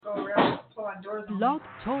Blog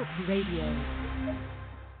Talk Radio.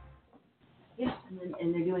 Yes,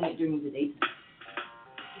 and they're doing it during the day.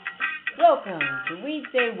 Welcome to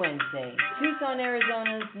Weedsday Wednesday, Tucson,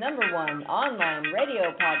 Arizona's #1 online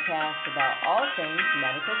radio podcast about all things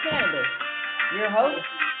medical cannabis. Your host,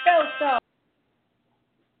 Bellstar.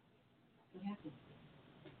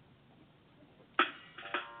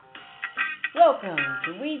 Welcome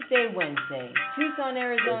to Weedsday Wednesday, Tucson,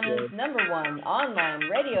 Arizona's #1 online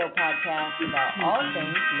radio podcast about all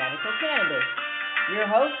things medical cannabis. Your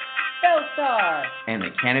host, Bellstar. And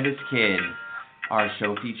the Cannabis Kid. Our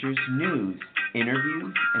show features news,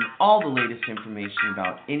 interviews, and all the latest information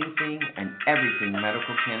about anything and everything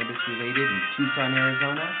medical cannabis related in Tucson,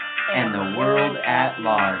 Arizona, and the world at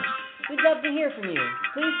large. We'd love to hear from you.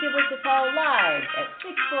 Please give us a call live at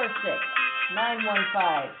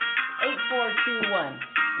 646-915-8421.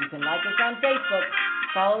 You can like us on Facebook,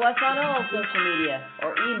 follow us on all social media,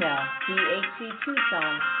 or email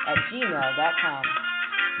thctucson@gmail.com.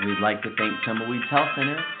 We'd like to thank Tumbleweeds Health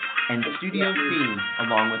Center and Studio C,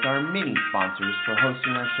 along with our many sponsors, for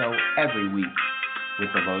hosting our show every week.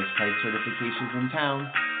 With the lowest price certifications in town,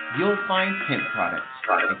 you'll find hemp products,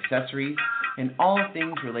 accessories, and all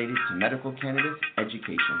things related to medical cannabis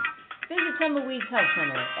education. Visit Tumbleweeds Health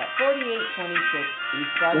Center at 4826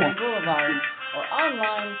 East Broadway Boulevard or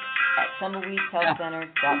online at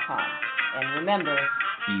tumbleweedshealthcenter.com. And remember,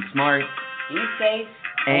 be smart, be safe,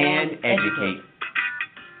 and educate.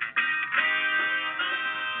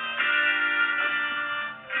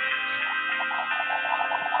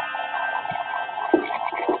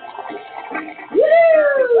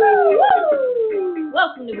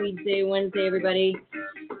 Welcome to Weedsday Wednesday, everybody.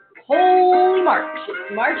 Holy March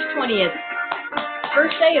 20th.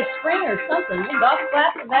 First day of spring or something. We'll golf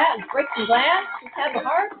clap for that and break some glass. Just have a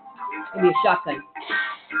heart. It'll be a shotgun.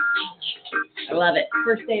 I love it.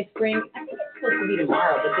 First day of spring. I think it's supposed to be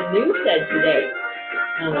tomorrow, but the news said today.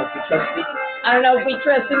 I don't know if we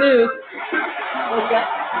trust the news. What's that?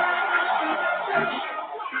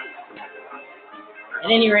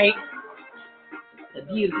 At any rate, a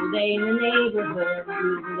beautiful day in the neighborhood,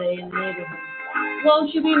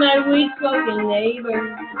 Won't you be my weed-smoking neighbor?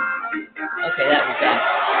 Okay, that was bad.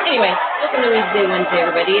 Anyway, welcome to Weedsday Wednesday,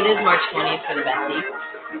 everybody. It is March 20th for the Betsy.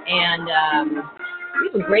 And we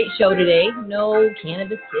have a great show today. No,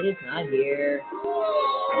 Cannabis Kid is not here.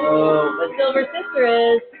 Oh, but Silver Sister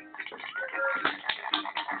is.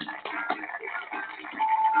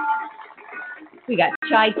 We got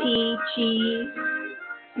chai tea, cheese,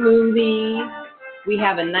 smoothie. We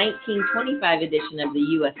have a 1925 edition of the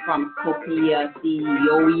U.S. Pharmacopoeia. I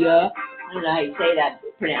don't know how you say that,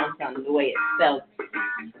 pronounced on the way it's spelled.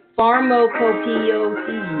 Pharmacopoeia.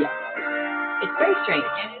 It's very strange.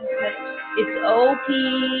 It's OP.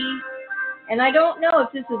 And I don't know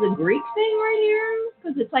if this is a Greek thing right here,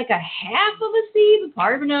 because it's like a half of a C, but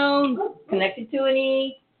part of an O, connected to an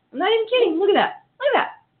E. I'm not even kidding. Look at that. Look at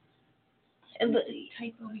that. And the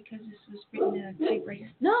typo because this was written in a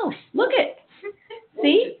typewriter. No, look it.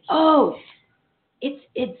 See? Oh,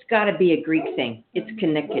 it's got to be a Greek thing. It's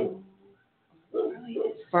connected.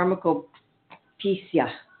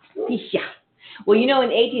 Pharmacopoeia. Well, you know,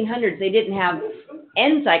 in 1800s they didn't have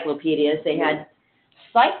encyclopedias; they had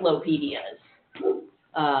cyclopedias.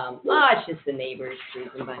 It's just the neighbors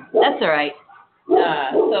cruising by. That's all right.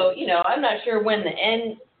 So you know, I'm not sure when the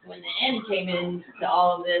end came into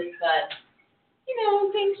all of this, but. You know,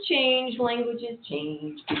 things change, languages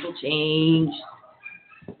change, people change,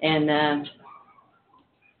 and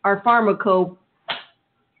our pharmacopoeia,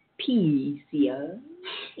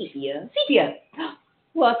 sepia.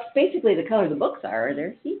 Well, it's basically the color the books are.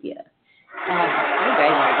 They're sepia. You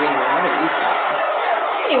guys are agreeing with what are you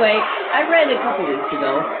talking? Anyway, I read a couple weeks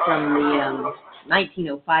ago from the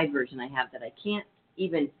 1905 version I have that I can't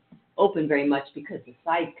even open very much because the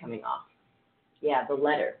side's coming off. Yeah, the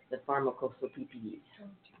letter, the pharmacopoeia.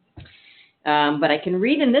 But I can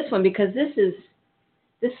read in this one because this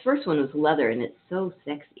first one was leather and it's so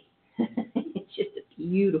sexy. It's just a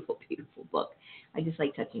beautiful, beautiful book. I just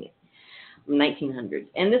like touching it. 1900s.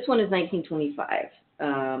 And this one is 1925.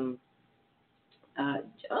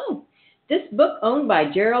 This book owned by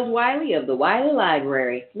Gerald Wiley of the Wiley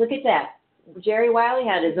Library. Look at that. Jerry Wiley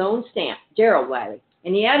had his own stamp, Gerald Wiley.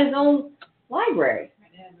 And he had his own library.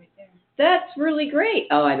 That's really great.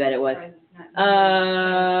 Oh, I bet it was.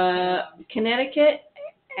 Connecticut,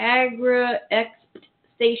 Agri-Ex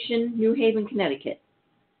Station, New Haven, Connecticut.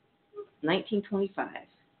 1925.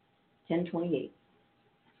 10/28.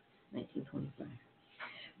 1925.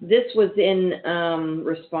 This was in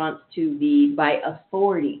response to by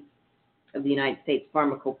authority of the United States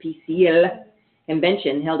Pharmacopoeia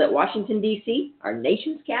convention held at Washington, D.C., our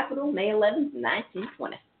nation's capital, May 11th,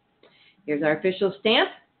 1920. Here's our official stamp,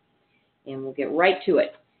 and we'll get right to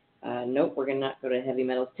it. Nope, we're going to not go to heavy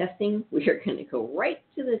metals testing. We are going to go right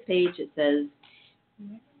to this page that says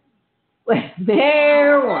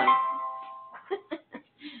marijuana,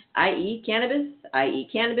 i.e. cannabis,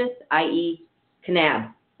 i.e.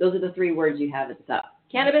 cannab. Those are the three words you have at the top.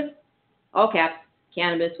 Cannabis, all caps,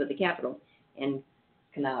 cannabis with a capital, and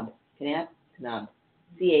cannab. Cannab.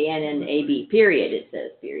 C-A-N-N-A-B, period, it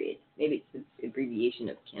says, period. Maybe it's the abbreviation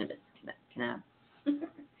of cannabis, cannab.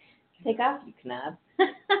 Take off, you cannab.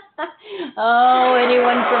 Oh,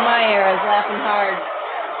 anyone from my era is laughing hard.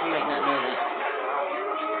 You might not know that.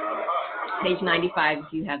 Page 95,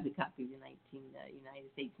 if you have the copy of the United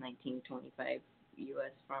States 1925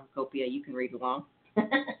 U.S. Pharmacopoeia, you can read along.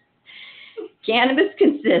 Cannabis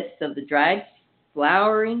consists of the dried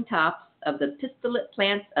flowering tops of the pistillate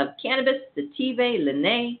plants of Cannabis sativa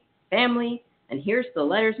linnae family, and here's the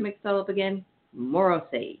letters mixed all up again,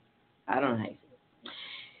 Moraceae. I don't know how you say it.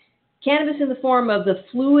 Cannabis in the form of the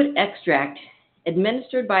fluid extract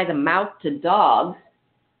administered by the mouth to dogs.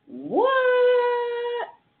 What?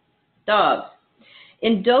 Dogs.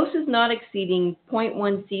 In doses not exceeding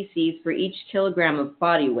 0.1 cc's for each kilogram of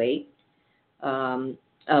body weight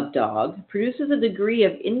of dog, produces a degree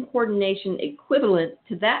of incoordination equivalent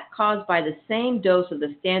to that caused by the same dose of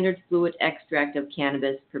the standard fluid extract of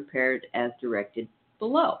cannabis prepared as directed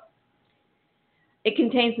below. It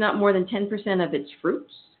contains not more than 10% of its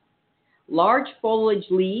fruits, large foliage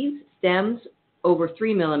leaves, stems over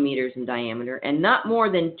 3 millimeters in diameter, and not more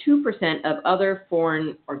than 2% of other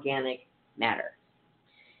foreign organic matter.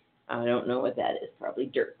 I don't know what that is, probably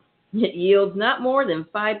dirt. It yields not more than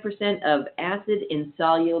 5% of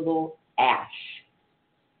acid-insoluble ash.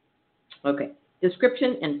 Okay,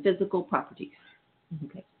 description and physical properties.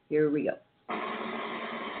 Okay, here we go.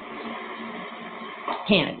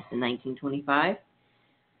 Cannabis in 1925.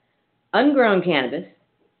 Ungrown cannabis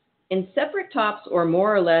in separate tops or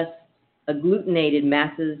more or less agglutinated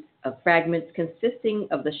masses of fragments consisting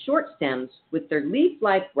of the short stems with their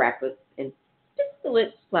leaf-like bractlets and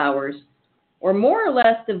pistillate flowers, or more or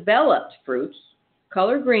less developed fruits,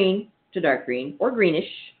 color green to dark green or greenish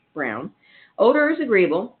brown. Odor is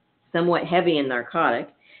agreeable, somewhat heavy and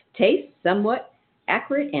narcotic. Taste somewhat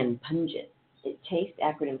acrid and pungent. It tastes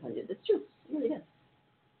acrid and pungent. That's true. It really does.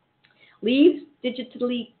 Leaves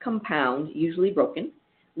digitally compound, usually broken.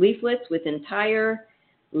 Leaflets with entire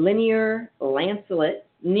linear lanceolate,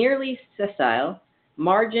 nearly sessile,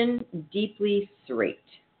 margin deeply serrate.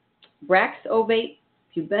 Bracts ovate,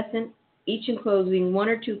 pubescent, each enclosing one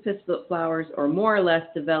or two pistillate flowers or more or less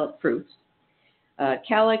developed fruits.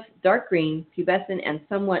 Calyx dark green, pubescent, and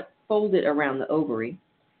somewhat folded around the ovary.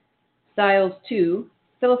 Styles 2,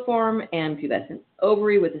 filiform and pubescent.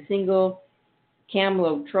 Ovary with a single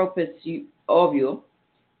camelotropous ovule.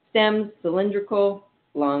 Stems cylindrical,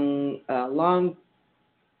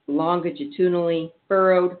 longitudinally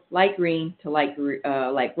furrowed, light green to light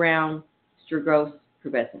brown, strugose,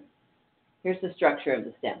 pubescent. Here's the structure of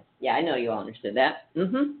the stem. Yeah, I know you all understood that.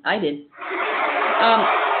 I did.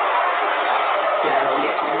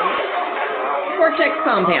 Cortex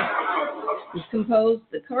compound.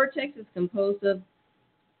 The cortex is composed of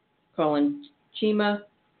parenchyma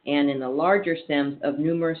and in the larger stems of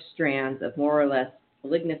numerous strands of more or less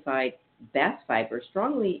lignified bast fiber,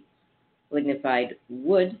 strongly lignified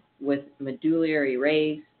wood with medullary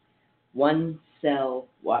rays, 1 cell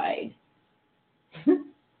wide.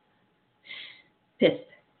 Pisp,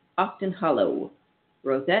 often hollow.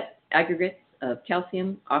 Rosette, aggregates of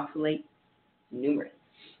calcium oxalate, numerous.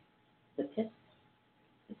 The pisp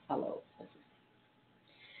is hollow.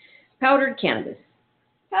 Powdered cannabis.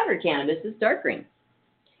 Powdered cannabis is dark green.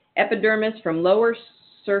 Epidermis from lower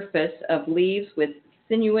surface of leaves with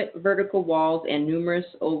sinuate vertical walls and numerous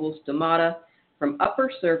oval stomata, from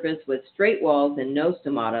upper surface with straight walls and no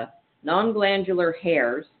stomata, non-glandular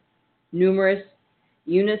hairs, numerous,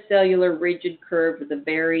 unicellular rigid curve with a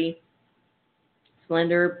very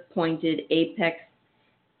slender pointed apex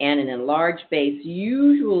and an enlarged base,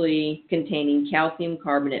 usually containing calcium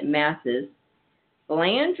carbonate masses,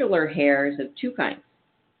 glandular hairs of two kinds.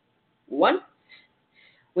 One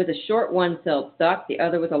with a short one-celled stalk, the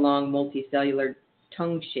other with a long multicellular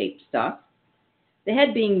tongue-shaped stalk. The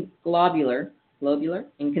head being globular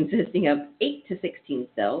and consisting of 8 to 16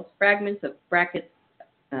 cells, fragments of bracts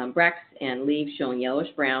and leaves showing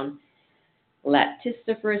yellowish-brown,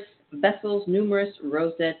 latissiferous vessels, numerous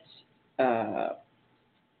rosette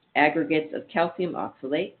aggregates of calcium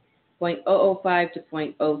oxalate, 0.005 to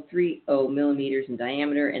 0.030 millimeters in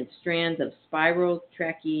diameter, and strands of spiral,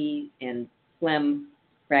 tracheae, and phlegm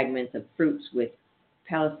fragments of fruits with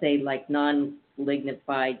palisade-like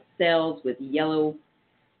non-lignified cells with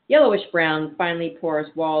yellowish-brown, finely porous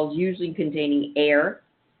walls, usually containing air,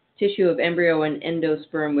 tissue of embryo and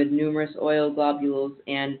endosperm with numerous oil globules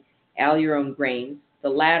and alurone grains, the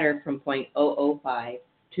latter from 0.005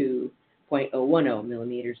 to 0.010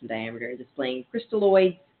 millimeters in diameter, displaying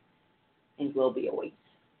crystalloids and globioids.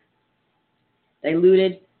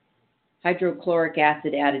 Diluted hydrochloric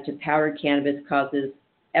acid added to powdered cannabis causes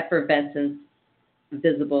effervescence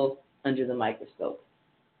visible under the microscope.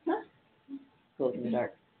 Huh? Glows in the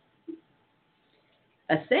dark.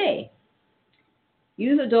 Assay.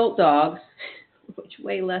 Use adult dogs which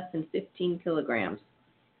weigh less than 15 kilograms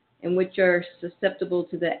and which are susceptible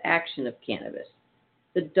to the action of cannabis.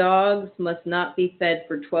 The dogs must not be fed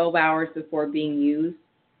for 12 hours before being used,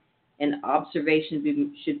 and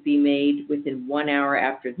observation should be made within 1 hour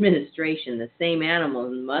after administration. The same animal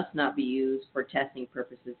must not be used for testing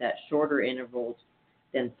purposes at shorter intervals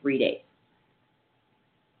than 3 days.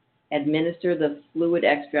 Administer the fluid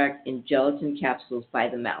extract in gelatin capsules by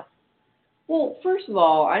the mouth. Well, first of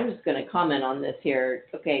all, I'm just going to comment on this here.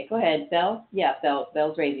 Okay, go ahead, Belle. Yeah,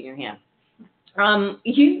 Belle's raising her hand.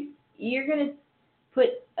 You're going to put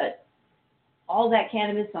all that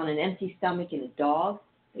cannabis on an empty stomach in a dog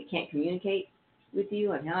that can't communicate with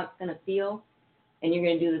you and how it's going to feel, and you're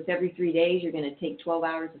going to do this every 3 days. You're going to take 12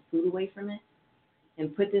 hours of food away from it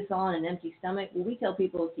and put this all on an empty stomach. Well, we tell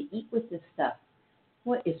people to eat with this stuff.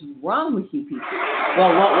 What is wrong with you people?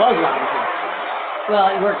 Well, what was wrong with you? Well,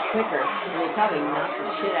 it works quicker, and they probably knock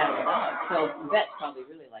the shit out of the dog. So vets probably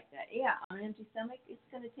really like that. Yeah, on an empty stomach, it's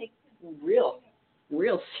going to take real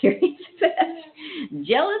serious effect.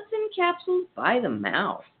 Gelatin capsules by the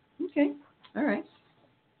mouth. Okay, all right.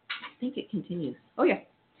 I think it continues. Oh, yeah.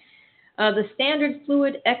 The standard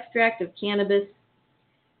fluid extract of cannabis.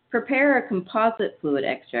 Prepare a composite fluid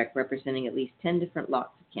extract representing at least 10 different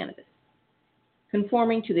lots of cannabis,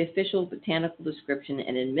 conforming to the official botanical description,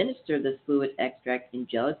 and administer this fluid extract in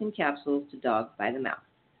gelatin capsules to dogs by the mouth.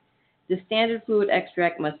 The standard fluid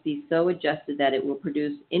extract must be so adjusted that it will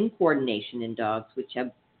produce incoordination in dogs which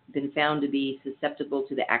have been found to be susceptible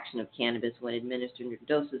to the action of cannabis when administered in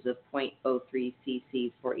doses of 0.03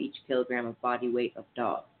 cc's for each kilogram of body weight of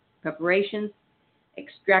dog. Preparations: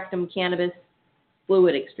 extractum cannabis,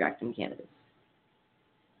 fluid extractum cannabis.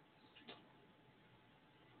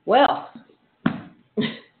 Well,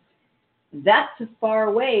 that's far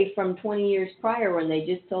away from 20 years prior when they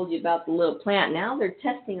just told you about the little plant. Now they're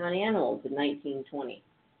testing on animals in 1920.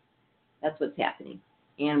 That's what's happening.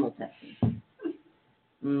 Animal testing.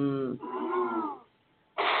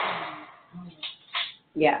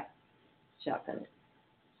 Yeah. Shotgun it.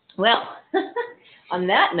 Well, on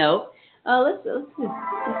that note, let's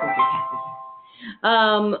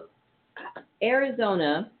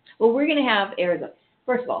Arizona. Well, we're going to have Arizona.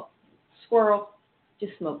 First of all, squirrel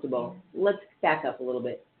just smoked a bowl. Let's back up a little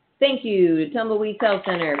bit. Thank you to Tumbleweed Health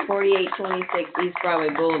Center, 4826 East Broadway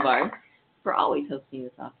Boulevard, for always hosting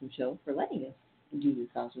this awesome show, for letting us do this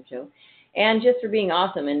awesome show, and just for being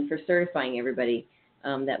awesome and for certifying everybody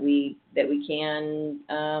that we can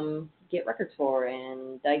get records for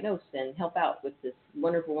and diagnose and help out with this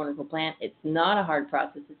wonderful, wonderful plant. It's not a hard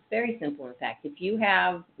process. It's very simple, in fact. If you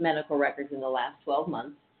have medical records in the last 12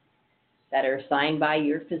 months that are signed by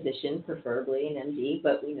your physician, preferably an MD,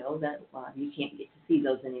 but we know that a lot of you can't get to see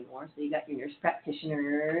those anymore. So you got your nurse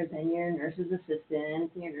practitioners and your nurse's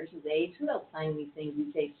assistants and your nurse's aides. Who else sign these things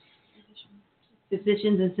these days?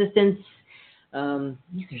 Physicians, assistants.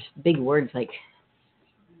 These are big words like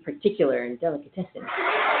particular and delicatessen.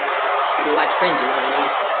 If you watch Friends, you know what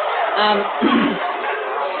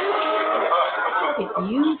I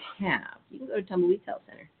mean. You can go to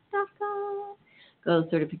tumbleweedhealthcenter.com. Go to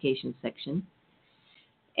the certification section.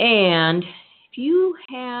 And if you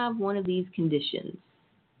have one of these conditions,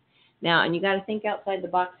 now, and you got to think outside the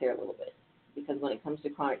box here a little bit, because when it comes to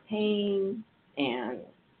chronic pain and,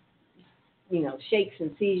 shakes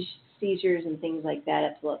and seizures and things like that,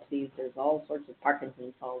 epilepsies, there's all sorts of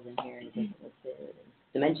Parkinson's falls in here, and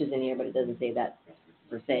dementia's in here, but it doesn't say that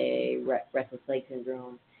per se, restless leg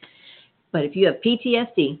syndrome. But if you have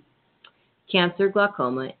PTSD, cancer,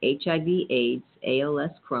 glaucoma, HIV, AIDS,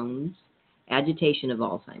 ALS, Crohn's, agitation of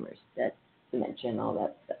Alzheimer's, that's dementia and all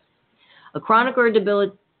that stuff. A chronic or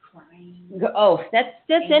debilitating,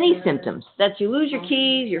 that's any symptoms. That's you lose your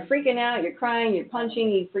keys, you're freaking out, you're crying, you're punching,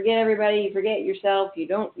 you forget everybody, you forget yourself,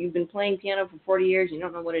 you've been playing piano for 40 years, you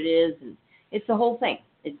don't know what it is, and it's the whole thing.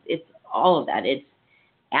 It's all of that. It's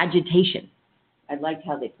agitation. I liked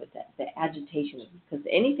how they put that, the agitation, because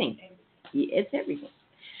anything, it's everything.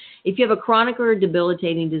 If you have a chronic or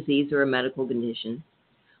debilitating disease or a medical condition,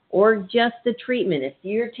 or just the treatment, if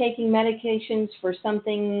you're taking medications for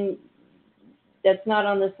something that's not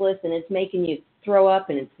on this list and it's making you throw up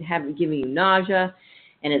and it's giving you nausea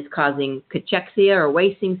and it's causing cachexia or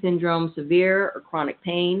wasting syndrome, severe or chronic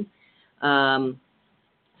pain,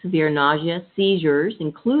 severe nausea, seizures,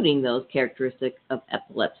 including those characteristic of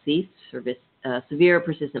epilepsy, severe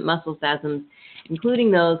persistent muscle spasms,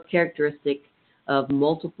 including those characteristic of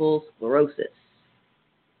multiple sclerosis.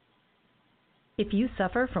 If you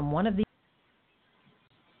suffer from one of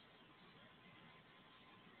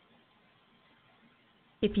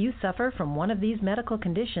these medical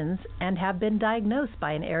conditions and have been diagnosed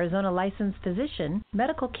by an Arizona licensed physician,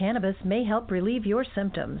 medical cannabis may help relieve your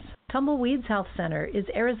symptoms. Tumbleweeds Health Center is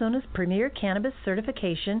Arizona's premier cannabis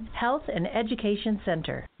certification, health, and education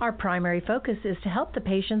center. Our primary focus is to help the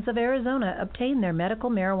patients of Arizona obtain their medical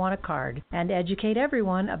marijuana card and educate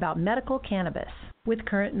everyone about medical cannabis. With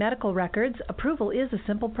current medical records, approval is a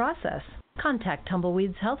simple process. Contact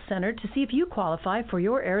Tumbleweeds Health Center to see if you qualify for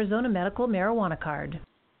your Arizona medical marijuana card.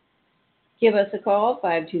 Give us a call,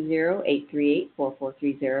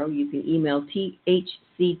 520-838-4430. You can email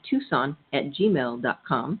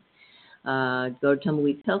thctucson@gmail.com. Go to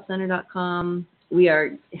tumbleweedshealthcenter.com. We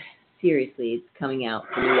are, seriously, it's coming out,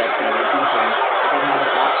 the new website. They have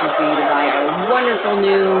an option for you to buy a wonderful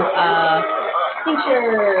new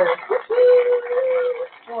tincture.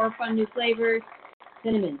 Four fun new flavors: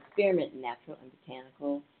 cinnamon, spearmint, natural, and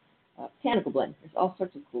botanical blend. There's all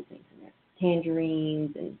sorts of cool things in there.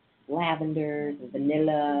 Tangerines and lavenders and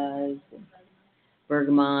vanillas and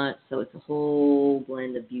bergamot. So it's a whole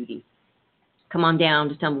blend of beauty. Come on down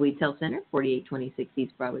to Tumbleweeds Health Center, 4826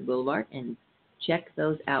 East Broadway Boulevard, and check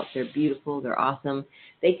those out. They're beautiful. They're awesome.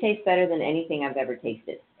 They taste better than anything I've ever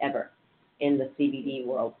tasted, ever, in the CBD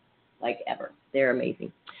world, like ever. They're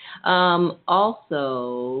amazing.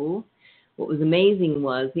 Also, what was amazing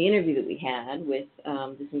was the interview that we had with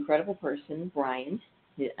this incredible person, Brian,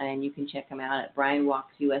 and you can check him out at Brian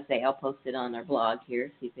Walks USA. I'll post it on our blog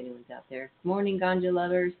here, see if anyone's out there. Good morning, ganja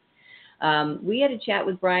lovers. We had a chat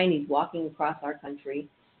with Brian. He's walking across our country,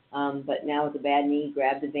 but now with a bad knee, he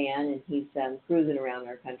grabbed a van, and he's cruising around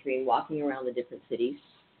our country and walking around the different cities.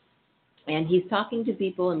 And he's talking to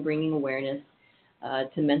people and bringing awareness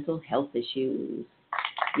to mental health issues.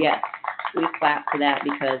 Yes, we clap for that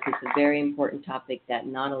because it's a very important topic that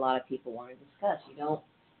not a lot of people want to discuss.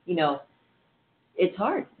 It's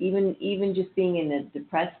hard, even just being in a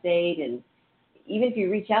depressed state, and even if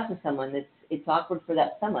you reach out to someone, it's awkward for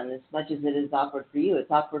that someone as much as it is awkward for you.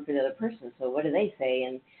 It's awkward for the other person. So what do they say?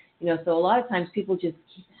 And so a lot of times people just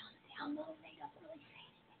keep it on the down low. They don't really say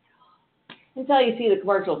anything at all until you see the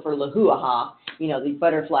commercial for Lahoo-Aha. The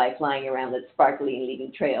butterfly flying around that's sparkly and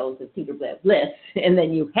leaving trails of Tinker Bliss, and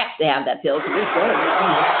then you have to have that pill because it's going to make you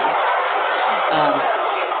happy.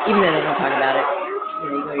 Even though they don't talk about it. You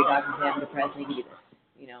go to your doctor and say, I'm depressed, and they give you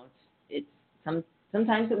this.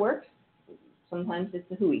 Sometimes it works. Sometimes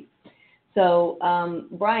it's a hooey. So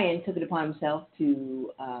Brian took it upon himself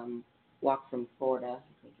to walk from Florida, I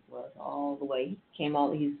think it was, all the way.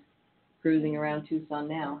 He's cruising around Tucson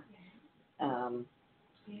now.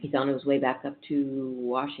 He's on his way back up to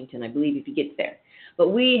Washington, I believe, if he gets there. But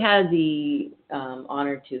we had the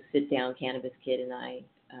honor to sit down, Cannabis Kid and I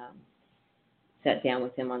sat down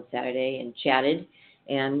with him on Saturday and chatted.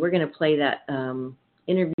 And we're going to play that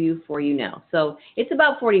interview for you now. So it's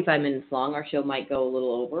about 45 minutes long. Our show might go a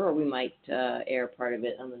little over, or we might air part of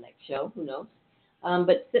it on the next show. Who knows?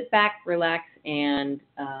 But sit back, relax, and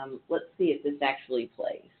let's see if this actually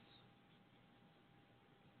plays.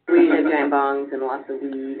 We have giant bongs and lots of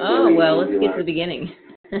weed. Oh, well, let's get to the beginning.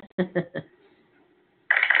 All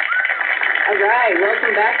right,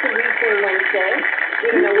 welcome back to Weedsday Wednesday. We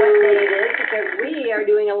don't know what day it is because we are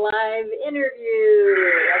doing a live interview.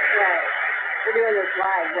 That's right. We're doing this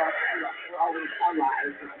live. Well, we're always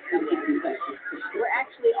alive. We're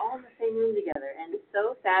actually all in the same room together, and it's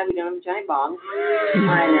so sad we don't have giant bongs.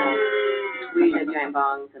 I know. We have giant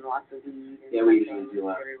bongs and lots of weed and we usually do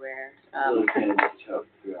everywhere.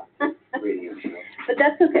 Radio show. But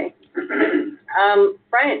that's okay.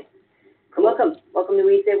 Brian, welcome. Welcome to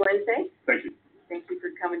Weedsday Wednesday. Thank you. Thank you for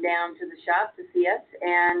coming down to the shop to see us.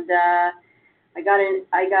 And I got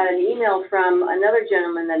an email from another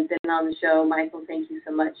gentleman that's been on the show. Michael, thank you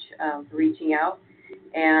so much for reaching out.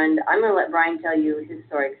 And I'm going to let Brian tell you his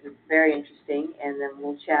story because it's very interesting, and then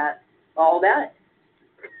we'll chat all about it.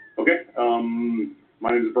 Okay.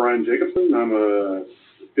 My name is Brian Jacobson. I'm a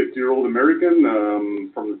 50-year-old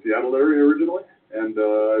American from the Seattle area originally, and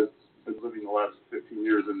I've been living the last 15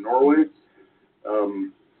 years in Norway.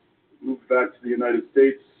 Moved back to the United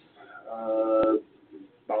States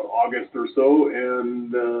about August or so,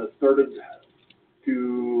 and started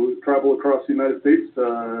to travel across the United States,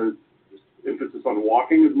 emphasis on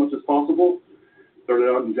walking as much as possible. Started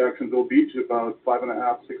out in Jacksonville Beach about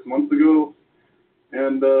 5.5, 6 months ago,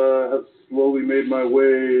 and have slowly made my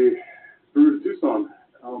way through to Tucson.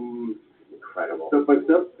 Incredible. Step by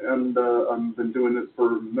step, and I've been doing this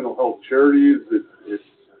for mental health charities.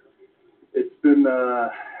 It's been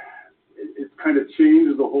it's kind of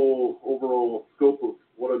changed the whole overall scope of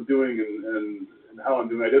what I'm doing and how I'm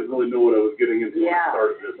doing. I didn't really know what I was getting into when I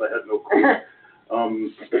started this. I had no clue.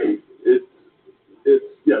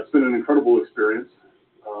 It's been an incredible experience.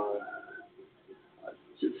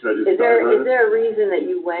 Is there a reason that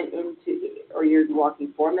you went into, or you're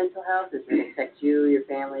walking for mental health? Does it affect you, your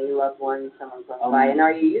family, your loved ones, someone close by? And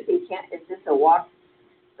are you using, is this a walk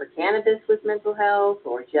for cannabis with mental health,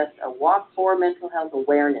 or just a walk for mental health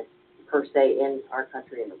awareness, per se, in our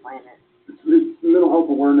country and the planet? It's mental health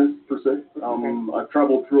awareness, per se. I've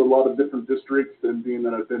traveled through a lot of different districts, and being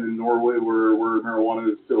that I've been in Norway, where marijuana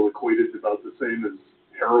is still equated about the same as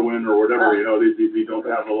heroin or whatever, they don't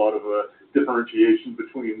have a lot of differentiation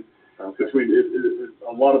between it. A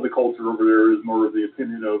lot of the culture over there is more of the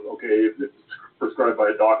opinion of, okay, if it's prescribed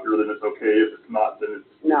by a doctor, then it's okay. If it's not, then it's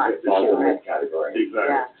not. It's all in that category.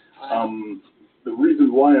 Exactly. Yeah. The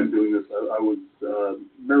reason why I'm doing this, I was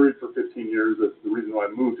married for 15 years. That's the reason why I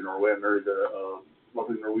moved to Norway. I married a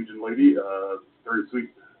lovely Norwegian lady, a very sweet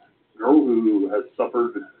girl who has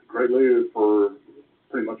suffered greatly for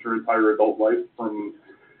pretty much her entire adult life from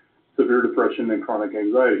severe depression and chronic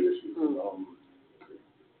anxiety issues.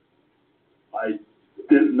 I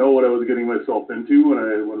didn't know what I was getting myself into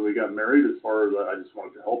when we got married. As far as I just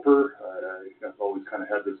wanted to help her. I've always kind of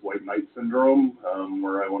had this white knight syndrome,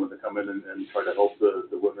 where I wanted to come in and try to help the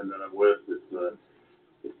women that I'm with. It's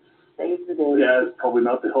probably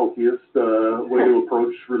not the healthiest way to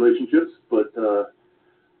approach relationships, but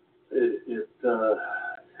it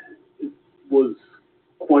was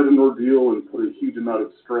quite an ordeal and put a huge amount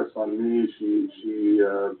of stress on me.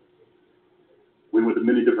 We went to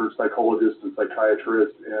many different psychologists and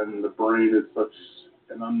psychiatrists, and the brain is such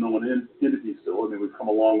an unknown entity still. I mean, we've come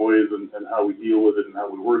a long ways in how we deal with it and how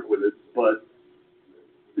we work with it, but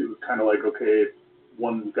it was kind of like, okay,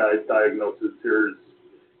 one guy diagnoses,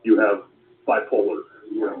 you have bipolar,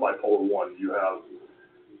 you have bipolar 1, you have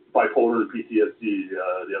bipolar and PTSD.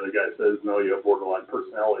 The other guy says, no, you have borderline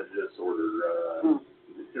personality disorder.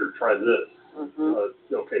 Here, try this.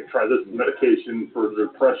 Okay, try this medication for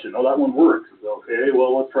depression. Oh, that one works. Okay,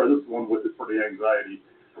 well, let's try this one with it for the anxiety.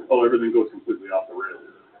 Oh, everything goes completely off the rails,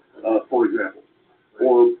 for example.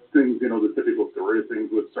 Or things, the typical story,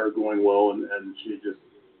 things would start going well, and she just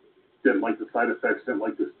didn't like the side effects, didn't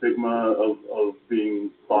like the stigma of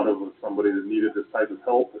being thought of as somebody that needed this type of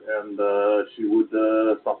help, and she would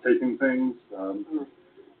stop taking things.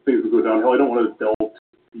 Things would go downhill. I don't want to delve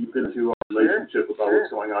deep into our relationship about what's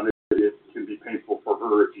going on. It can be painful for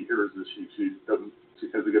her if she hears this. She tends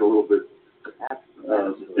to get a little bit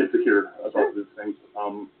insecure about these things.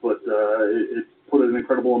 But it put an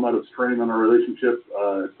incredible amount of strain on our relationship.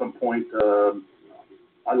 At some point,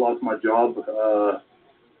 I lost my job.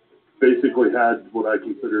 Basically had what I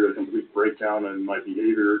considered a complete breakdown, and my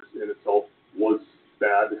behavior in itself was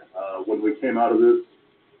bad. When we came out of this,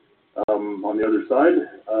 on the other side,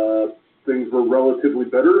 things were relatively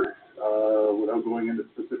better, without going into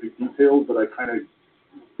specific details, but I kind of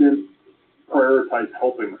didn't prioritize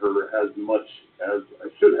helping her as much as I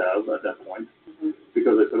should have at that point,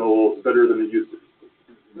 because I said, oh, it's better than it used to be.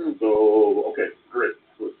 So, okay, great,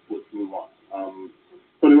 let's move on.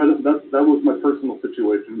 So anyway, that was my personal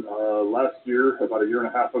situation. Last year, about a year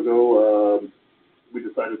and a half ago, we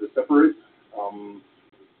decided to separate.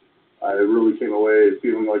 I really came away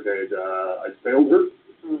feeling like I'd failed her.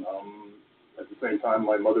 At the same time,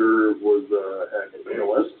 my mother had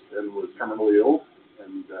ALS and was terminally ill,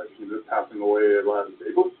 and she ended up passing away last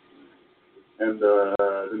April. And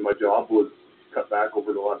then my job was cut back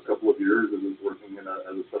over the last couple of years, and was working as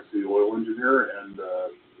a subsea oil engineer, and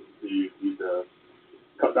he'd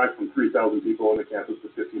cut back from 3,000 people on the campus to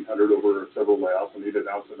 1,500 over several layoffs, and he'd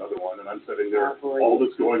announced another one, and I'm sitting there, all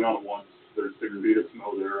this going on at once. There's 6 feet of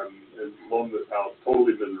snow there. I'm alone in this house,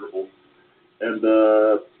 totally miserable. And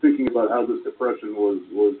thinking about how this depression was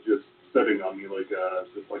just setting on me like a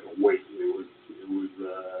weight. It was.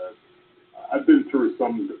 I've been through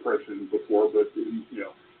some depression before, but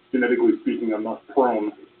genetically speaking, I'm not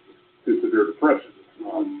prone to severe depression.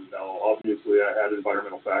 Now, obviously, I had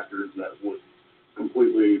environmental factors that would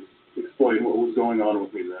completely explain what was going on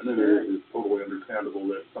with me then, and it is totally understandable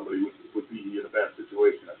that somebody would be in a bad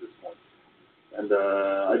situation at this point. And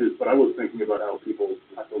but I was thinking about how people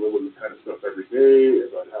have to live with this kind of stuff every day,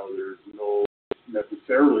 about how there's no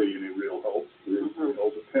necessarily any real help. It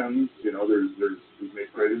all depends. You know, we've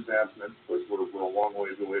made great advancements, but we're a long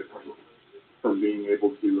ways away from being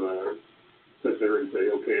able to sit there and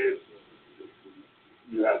say, okay,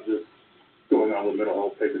 you have this going on with mental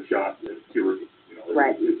health, take a shot, it's cured. You know,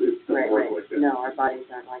 right. It doesn't work like that. No, our bodies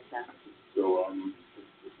aren't like that.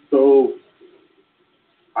 So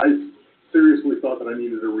I seriously thought that I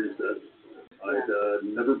needed a reset. I'd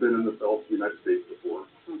never been in the South United States before.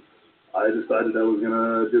 I decided I was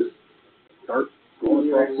gonna just start going.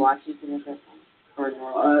 You were in Washington at that time, or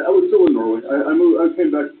Norway? I was still in Norway. I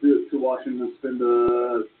came back to Washington to spend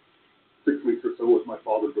 6 weeks or so with my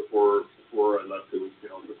father before I left. It was,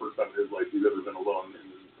 you know, the first time in his life he's ever been alone,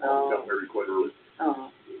 and got married quite early.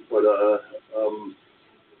 Oh. But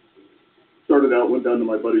started out, went down to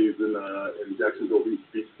my buddies in Jacksonville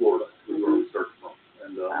Beach, Florida, is where we started from,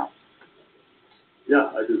 and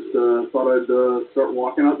yeah, I just thought I'd start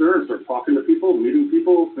walking out there and start talking to people, meeting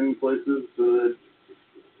people, seeing places that I'd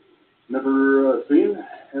never seen,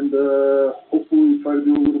 and hopefully try to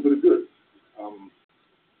do a little bit of good.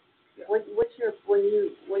 Yeah. What's your when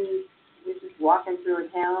you're just walking through a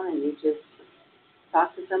town and you just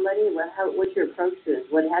talk to somebody? What's your approach to this?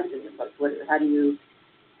 What has been your approach? How do you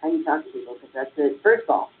talk to people? Because that's it. First of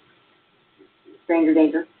all, stranger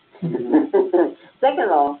danger. Second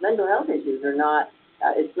of all, mental health issues are not.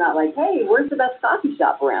 It's not like, hey, where's the best coffee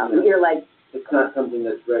shop around? Yeah. You're like, it's not something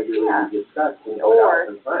that's regularly discussed. Or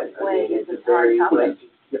when it's a hard topic.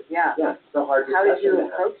 Yeah. Yeah. It's a hard How discussion. did you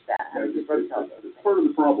approach that? How did you approach that? It's part of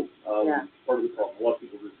the problem. Part of the problem. A lot of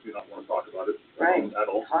people just do not want to talk about it. Right. At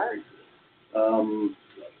all. It's hard.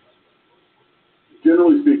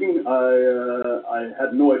 Generally speaking, I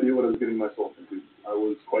had no idea what I was getting myself into. I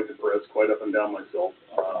was quite depressed, quite up and down myself.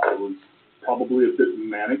 I was probably a bit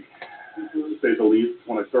manic, to say the least,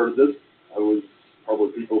 when I started this. I was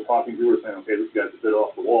probably people talking to her saying, okay, this guy's a bit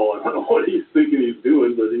off the wall. I don't know what he's thinking he's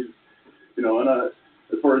doing, but he's, you know, and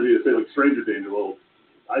as far as you say, like, stranger danger, well,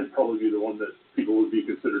 I'd probably be the one that people would be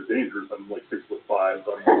considered dangerous. I'm like 6'5".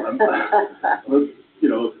 I'm you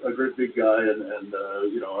know, a great big guy, and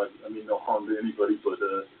you know, I mean, no harm to anybody, but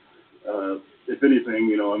if anything,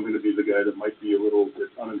 you know, I'm going to be the guy that might be a little bit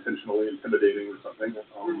unintentionally intimidating or something.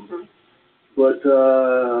 But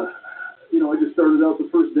you know, I just started out the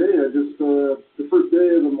first day. The first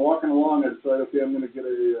day as I'm walking along, I decided, okay, I'm going to get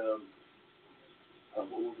what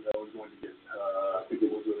was it I was going to get? I think it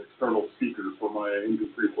was an external speaker for my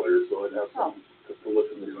MP3 player, so I'd have something to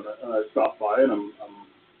listen to. And I stopped by, and I'm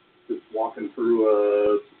just walking through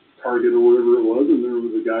a Target or whatever it was, and there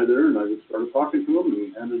was a guy there, and I just started talking to him, and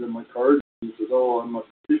he handed him my card, and he said, oh, I'm a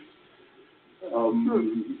speak.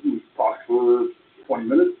 We talked for 20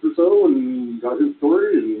 minutes or so, and got his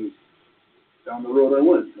story, and down the road I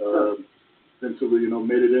went. Eventually, you know,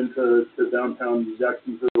 made it into downtown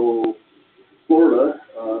Jacksonville, Florida,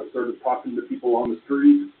 started talking to people on the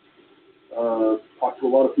street, talked to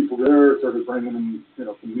a lot of people there, started bringing them, you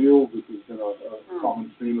know, some meals. This has been a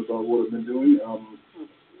common theme about what I've been doing.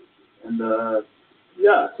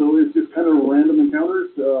 Yeah, so it's just kind of random encounters.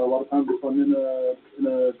 A lot of times if I'm in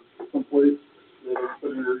someplace,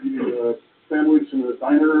 you're eating a sandwich in a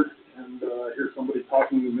diner, and hear somebody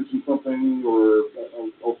talking and mention something, or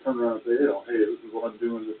I'll turn around and say, hey, this is what I'm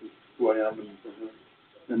doing, this is who I am,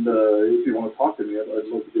 and if you want to talk to me, I'd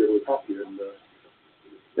love to be able to talk to you. And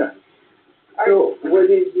yeah. So, what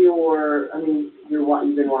is your? I mean, you've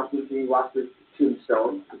been walking. So you walked through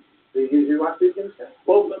Tombstone. Do you usually walk through Tombstone?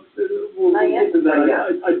 Well, we'll get to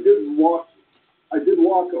that. I did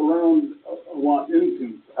walk around a lot in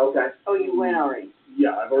Tombstone. Okay. Oh, you went already?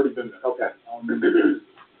 Yeah, I've already been there. Okay.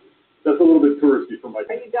 That's a little bit touristy for my.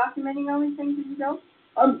 Are you documenting all these things as you go?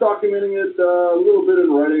 I'm documenting it a little bit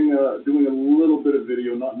in writing, doing a little bit of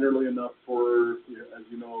video, not nearly enough for, as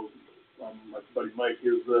you know, my buddy Mike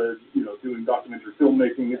is, doing documentary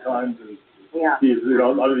filmmaking at times, and he's,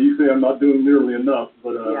 you say I'm not doing nearly enough,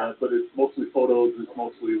 but it's mostly photos, it's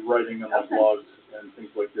mostly writing on my blogs and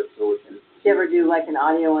things like this. So it's. Do you ever do like an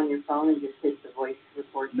audio on your phone and just hit the voice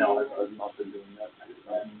record? No, I've not been doing that.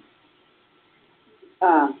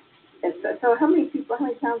 So how many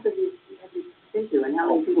towns have you been to, and how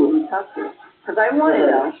many people have you talked to? Because I want to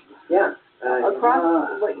know. Yeah.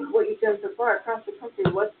 Across what you've done so far across the country,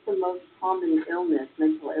 what's the most common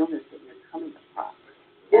mental illness that you're coming across?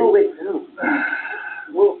 And with whom?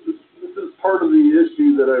 Well, this is part of the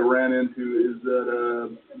issue that I ran into, is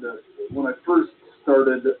that when I first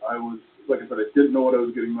started, I was, like I said, I didn't know what I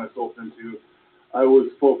was getting myself into. I was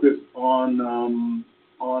focused on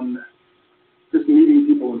just meeting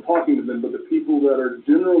people and talking to them, but the people that are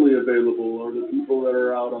generally available are the people that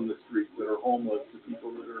are out on the streets, that are homeless, the people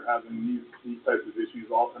that are having these types of issues,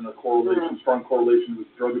 often a correlation, strong correlation with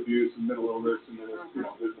drug abuse and mental illness, and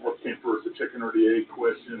what came first, the chicken or the egg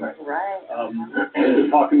question. Right.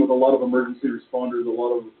 Talking with a lot of emergency responders, a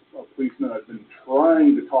lot of policemen. I've been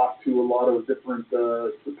trying to talk to a lot of different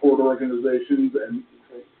support organizations,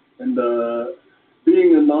 and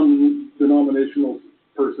being a non-denominational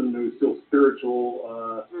person who's still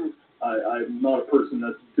spiritual, I'm not a person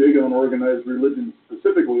that's big on organized religion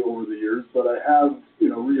specifically over the years, but I have,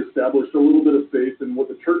 reestablished a little bit of faith in what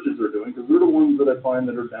the churches are doing, because they're the ones that I find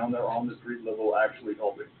that are down there on the street level actually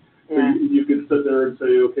helping. Yeah. So you can sit there and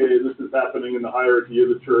say, okay, this is happening in the hierarchy of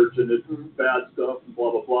the church, and it's bad stuff, and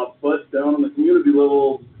blah, blah, blah, but down on the community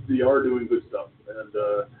level, they are doing good stuff, and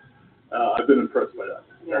I've been impressed by that.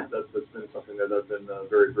 Yeah. That's been something that I've been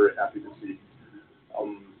very, very happy to see.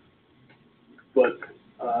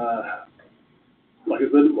 Like I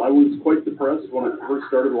said, I was quite depressed when I first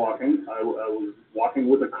started walking. I was walking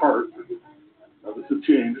with a cart. Now this has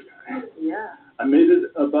changed. Yeah. I made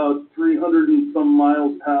it about 300 and some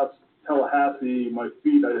miles past Tallahassee. My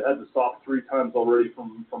feet, I had to stop 3 times already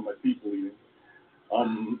from my feet bleeding.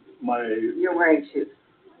 You're wearing shoes.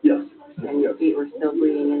 Yes. And your feet were still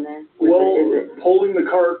bleeding in there? Well, pulling the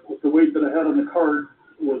cart with the weight that I had on the cart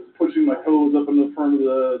was pushing my toes up in the front of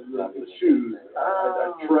the shoes.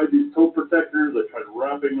 I tried these toe protectors. I tried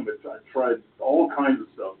wrapping them. I tried all kinds of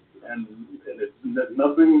stuff, and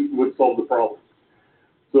nothing would solve the problem.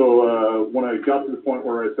 So when I got to the point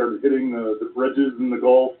where I started hitting the bridges in the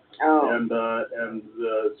Gulf, and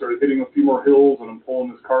started hitting a few more hills, and I'm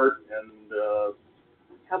pulling this cart, and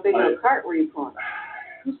how big of a cart were you pulling?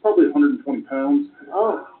 It was probably 120 pounds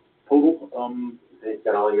total. It's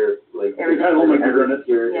got all your, it had all my gear in it.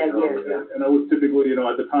 Gear. And I was typically, at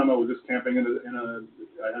the time I was just camping I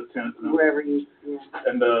had a tent. Wherever you,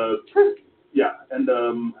 And,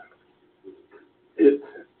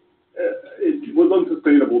 it was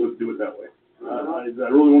unsustainable to do it that way. I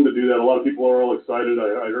really wanted to do that. A lot of people are all excited.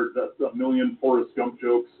 I heard a million Forrest Gump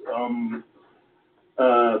jokes.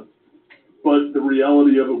 But the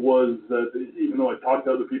reality of it was that even though I talked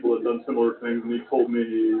to other people that had done similar things, and he told me,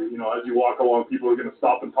 as you walk along, people are going to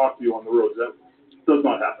stop and talk to you on the roads. That does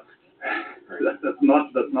not happen. That's not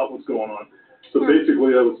what's going on. So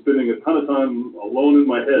basically, I was spending a ton of time alone in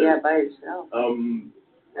my head. Yeah, by yourself.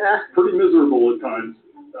 Pretty miserable at times.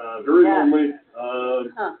 Very lonely.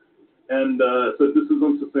 And said, this is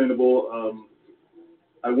unsustainable.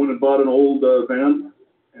 I went and bought an old van,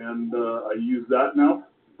 and I use that now.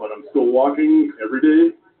 But I'm still walking every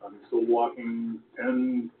day. I'm still walking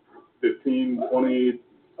 10, 15, 20,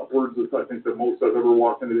 upwards of, I think the most I've ever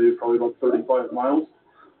walked in a day is probably about 35 miles.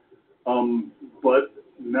 But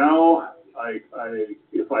now,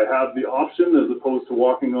 if I have the option as opposed to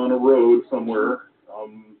walking on a road somewhere,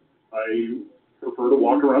 I prefer to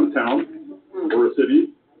walk around town or a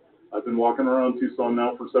city. I've been walking around Tucson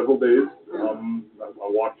now for several days. I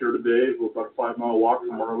walked here today. It was about a 5-mile walk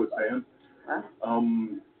from where I was staying.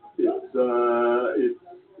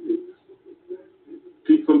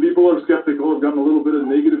 Some people are skeptical. I've gotten a little bit of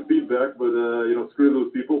negative feedback, but screw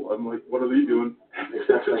those people. I'm like, what are they doing?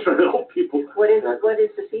 Just trying to help people. What is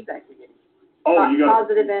the feedback you're getting?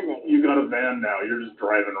 Positive and negative. You got a van now. You're just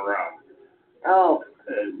driving around. So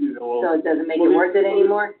it doesn't make it worth it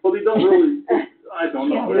anymore? Well, they don't really. I don't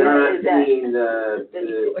know. It's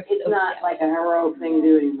not like a heroic thing to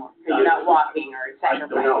do anymore, because you're not walking or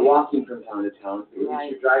sacrificing. You're not walking from town to town.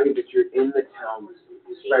 You're driving, but you're in the town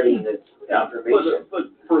spreading the information.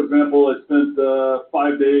 But for example, I spent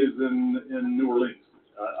 5 days in New Orleans.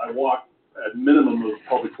 I walked at minimum of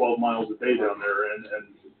probably 12 miles a day down there, and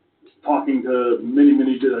talking to many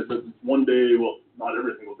one day, well, not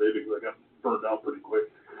every single day because I got burned out pretty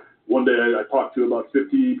quick. One day I talked to about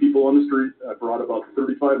 50 people on the street. I brought about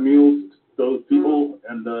 35 meals to those people,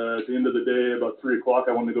 and at the end of the day, about 3 o'clock,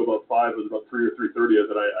 I wanted to go about 5. It was about 3 or 3:30. I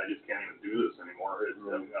said, I just can't even do this anymore.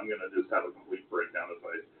 I'm going to just have a complete breakdown if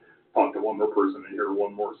I talk to one more person and hear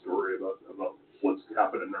one more story about what's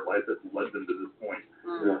happened in their life that led them to this point.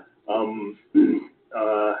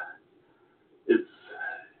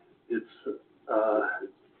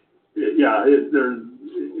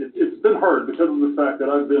 It's been hard because of the fact that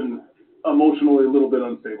I've been emotionally a little bit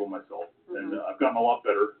unstable myself, and I've gotten a lot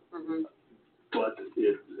better, but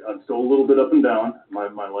I'm still a little bit up and down. My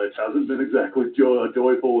life hasn't been exactly a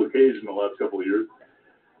joyful occasion the last couple of years,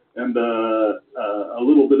 and a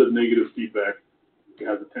little bit of negative feedback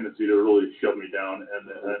has a tendency to really shove me down,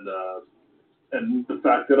 and the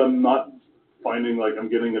fact that I'm not finding like I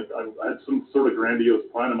had some sort of grandiose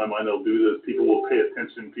plan in my mind. I'll do this. People will pay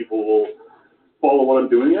attention. People will follow what I'm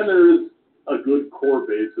doing, and there is a good core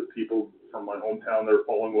base of people from my hometown that are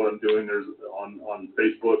following what I'm doing. There's on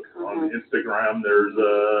Facebook, on Instagram. There's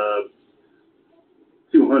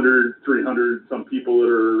 200, 300 some people that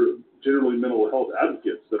are generally mental health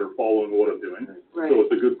advocates that are following what I'm doing. Right. So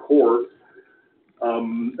it's a good core.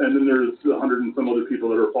 And then there's 100 and some other people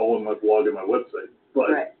that are following my blog and my website.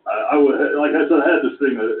 But I would, like I said, I had this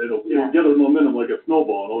thing that it'll gather momentum like a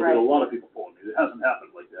snowball, and I'll get a lot of people following me. It hasn't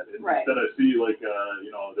happened like that. Instead, I see like,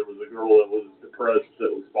 there was a girl that was depressed that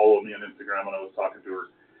was following me on Instagram when I was talking to her.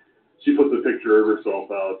 She puts a picture of herself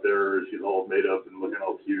out there. She's all made up and looking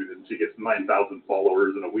all cute, and she gets 9,000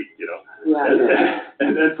 followers in a week, Yeah.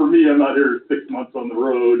 And for me, I'm out here 6 months on the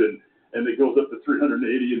road, and it goes up to 380,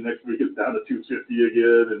 and next week it's down to 250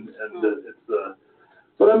 again, it's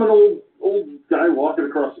but I'm an old guy walking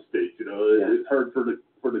across the state, It's hard for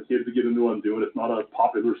the kids to get into what I'm doing. It's not a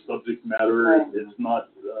popular subject matter. Right. It's not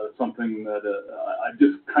something that I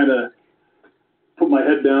just kind of put my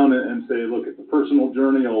head down and say, look, it's a personal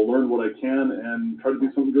journey. I'll learn what I can and try to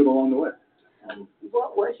do something good along the way.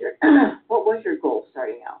 What was your goal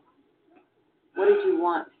starting out? What did you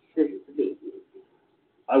want this to be?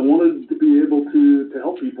 I wanted to be able to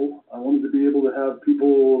help people. I wanted to be able to have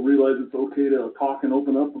people realize it's okay to talk and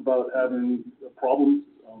open up about having problems.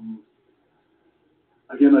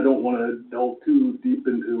 Again, I don't want to delve too deep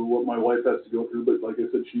into what my wife has to go through, but like I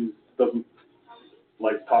said, she doesn't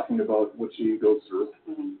like talking about what she goes through.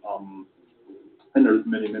 And there's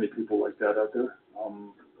many, many people like that out there.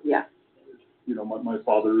 My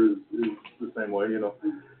father is the same way,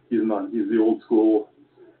 he's the old school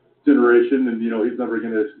generation, and he's never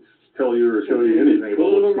going to tell you or show you anything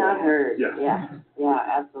about what's going on. Yeah,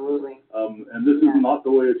 absolutely. And this is not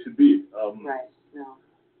the way it should be. Right. No.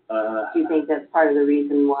 Do you think that's part of the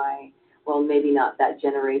reason why? Well, maybe not that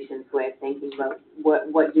generation's way of thinking, but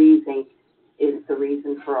what do you think is the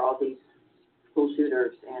reason for all these school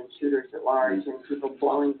shooters and shooters at large and people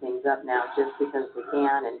blowing things up now just because they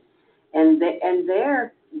can, and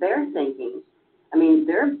they're thinking, I mean,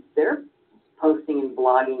 they're posting and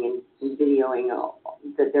blogging and videoing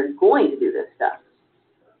that they're going to do this stuff,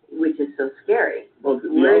 which is so scary. Well,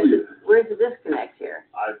 where's the disconnect here?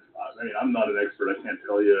 I'm not an expert. I can't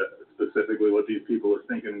tell you specifically what these people are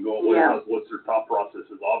thinking and going, what's their thought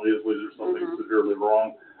processes. Obviously, there's something severely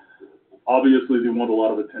wrong. Obviously, they want a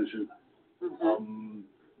lot of attention.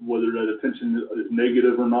 Whether that attention is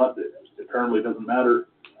negative or not, it apparently doesn't matter.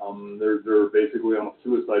 They're basically on a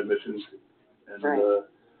suicide mission,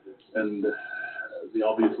 and they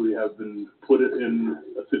obviously have been put in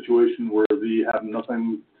a situation where they have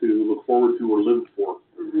nothing to look forward to or live for.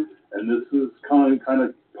 And this is kind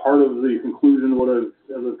of part of the conclusion.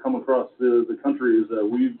 As I've come across the country is that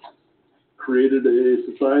we've created a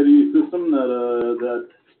society system that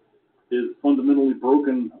is fundamentally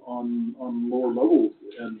broken on lower levels.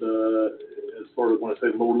 And as far as when I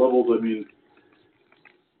say lower levels, I mean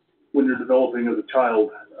when you're developing as a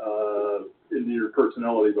child into your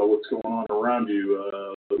personality about what's going on around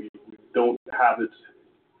you, we don't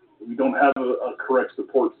have a correct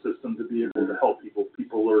support system to be able to help people.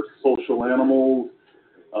 People are social animals.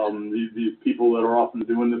 These people that are often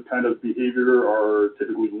doing this kind of behavior are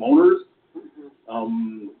typically loners.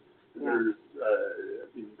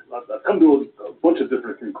 I've come to a bunch of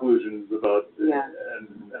different conclusions about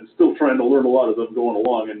and still trying to learn a lot as I'm going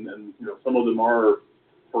along. And some of them are,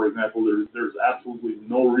 for example, there's absolutely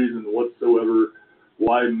no reason whatsoever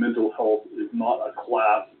why mental health is not a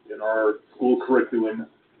class in our school curriculum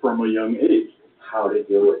from a young age. How to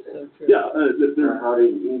deal with it. How to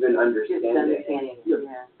even understand it.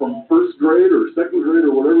 From first grade or second grade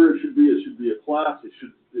or whatever it should be a class. It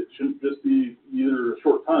shouldn't just be either a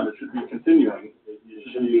short time. It should be continuing. It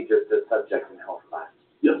shouldn't be just a subject in health class.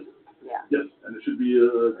 Yes. Yes, and it should be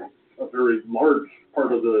a very large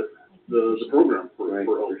part of the program for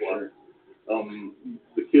health class.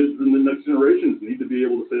 The kids in the next generations need to be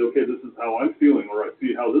able to say, okay, this is how I'm feeling, or I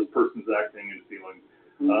see how this person's acting and feeling.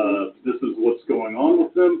 This is what's going on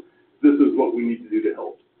with them. This is what we need to do to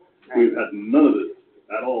help. We've had none of this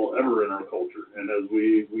at all ever in our culture. And as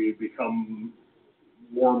we become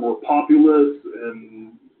more and more populous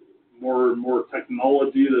and more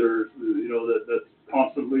technology that's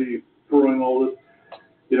constantly throwing all this,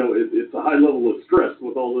 it's a high level of stress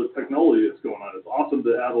with all this technology that's going on. It's awesome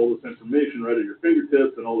to have all this information right at your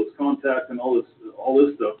fingertips and all this contact and all this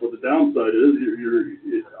stuff. But the downside is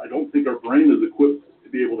I don't think our brain is equipped to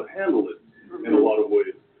be able to handle it in a lot of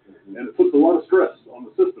ways. And it puts a lot of stress on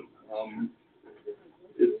the system.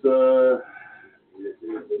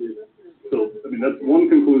 So one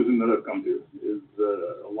conclusion that I've come to is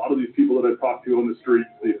a lot of these people that I've talked to on the streets,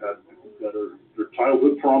 they've had their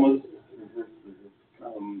childhood traumas.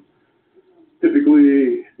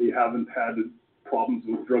 Typically, they haven't had problems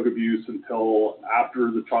with drug abuse until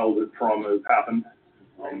after the childhood trauma has happened.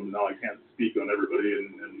 Now, I can't speak on everybody,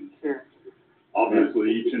 and Sure.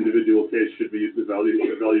 obviously each individual case should be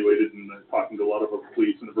evaluated, and talking to a lot of our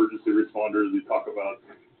police and emergency responders, they talk about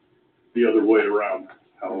the other way around,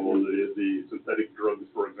 how the synthetic drugs,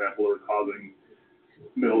 for example, are causing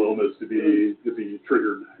mental illness to be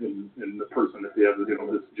triggered in the person if they have this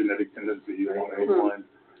genetic tendency along those lines.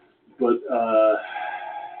 But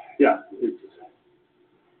yeah, it's.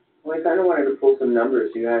 Well, I kind of wanted to pull some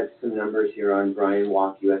numbers. You had some numbers here on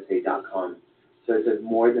BrianWalkUSA.com. So it says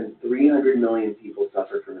more than 300 million people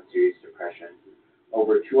suffer from a serious depression.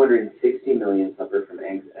 Over 260 million suffer from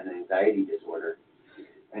an anxiety disorder.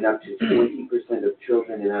 And up to 20% of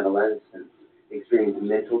children and adolescents experience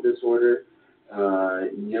mental disorder,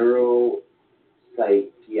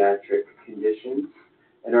 neuropsychiatric conditions,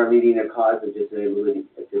 and are leading a cause of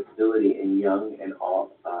disability in young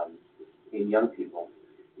people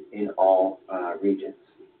in all regions.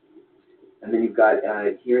 And then you've got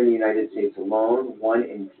here in the United States alone, 1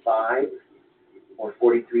 in 5, or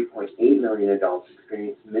 43.8 million adults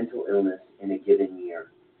experience mental illness in a given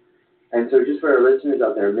year. And so just for our listeners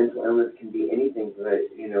out there, mental illness can be anything, but,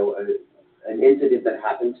 an incident that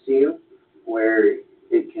happens to you where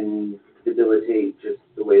it can debilitate just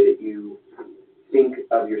the way that you think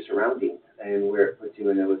of your surroundings and where it puts you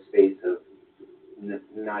in a space of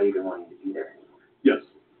not even wanting to be there anymore. Yes.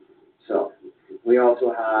 So we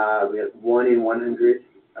also have 1 in 100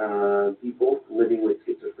 people living with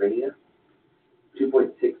schizophrenia.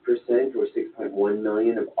 2.6% or 6.1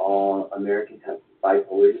 million of all Americans have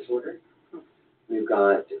bipolar disorder. We've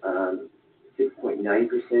got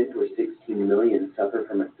 6.9% or 16 million suffer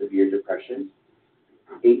from a severe depression.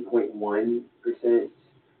 8.1%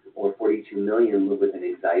 or 42 million live with an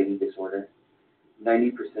anxiety disorder.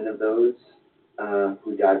 90% of those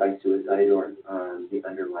who die by suicide or the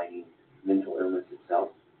underlying mental illness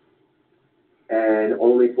itself. And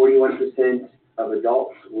only 41% of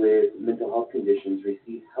adults with mental health conditions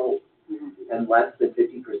receive help, and less than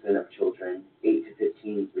 50% of children, 8 to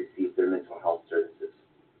 15, receive their mental health services,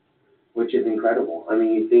 which is incredible. I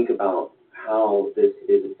mean, you think about how this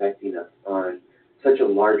is affecting us on such a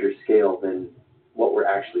larger scale than what we're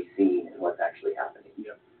actually seeing and what's actually happening.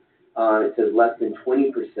 Yeah. It says less than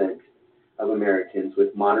 20% of Americans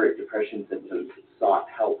with moderate depression symptoms sought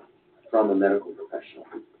help from a medical professional.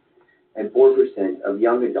 And 4% of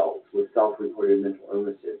young adults with self-reported mental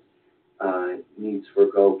illnesses needs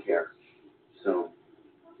forgo care. So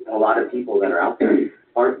a lot of people that are out there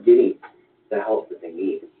aren't getting the help that they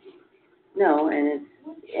need. No, and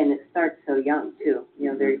it starts so young too.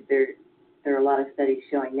 There are a lot of studies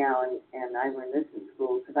showing now, and I learned this in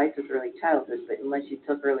school because I took early childhood. But unless you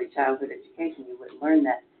took early childhood education, you wouldn't learn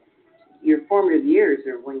that your formative years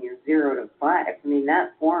are when you're 0 to 5. I mean,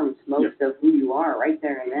 that forms most of who you are right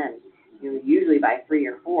there and then. Usually by 3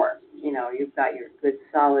 or 4, you've got your good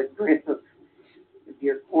solid grip of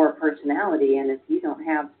your core personality, and if you don't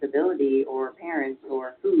have stability or parents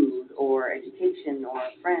or food or education or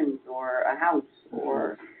friends or a house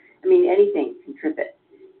or, anything can trip it.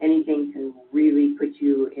 Anything can really put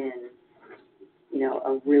you in,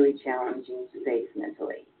 a really challenging space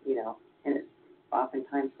mentally, and it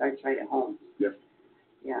oftentimes starts right at home. Yes.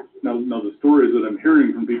 Yeah. Now the stories that I'm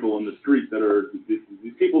hearing from people on the street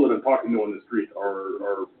these people that I'm talking to on the street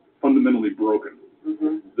are fundamentally broken.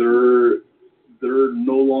 Mm-hmm. They're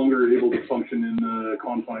no longer able to function in the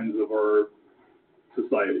confines of our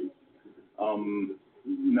society.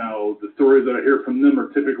 Now the stories that I hear from them are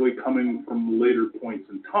typically coming from later points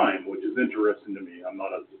in time, which is interesting to me. I'm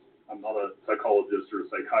not a psychologist or a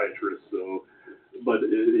psychiatrist, but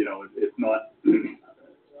it's not.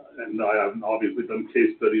 And I have obviously done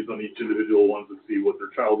case studies on each individual ones to see what their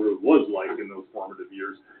childhood was like in those formative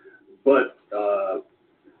years. But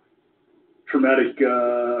traumatic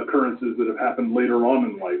occurrences that have happened later on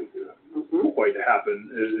in life quite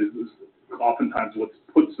happen is oftentimes what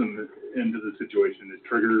puts them into the situation. It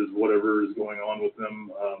triggers whatever is going on with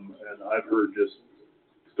them. And I've heard just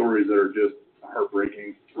stories that are just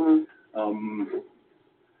heartbreaking.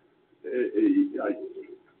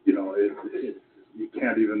 You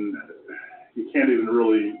can't even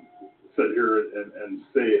really sit here and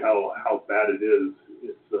say how bad it is.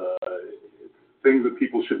 It's things that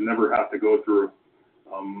people should never have to go through.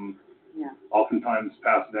 Oftentimes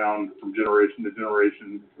passed down from generation to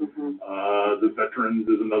generation. The veterans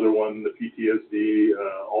is another one, the PTSD,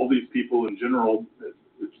 all these people in general,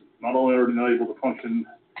 not only are they not able to function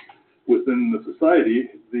within the society,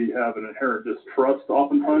 they have an inherent distrust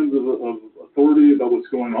oftentimes of authority about what's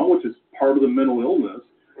going on, which is part of the mental illness,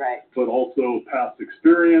 Right. but also past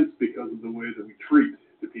experience because of the way that we treat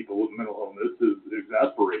the people with mental illness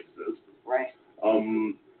exasperates this. Right.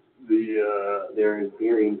 They're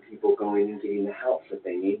fearing people going and getting the help that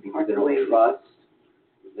they need because they don't trust,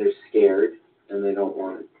 they're scared, and they don't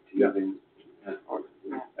want to even.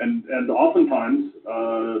 And oftentimes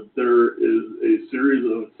there is a series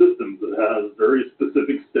of systems that has very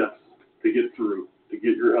specific steps to get through, to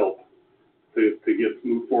get your help, to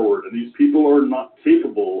move forward. And these people are not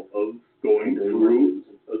capable of going through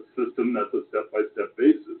a system that's a step-by-step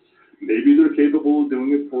basis. Maybe they're capable of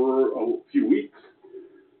doing it for a few weeks,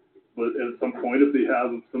 but at some point, if they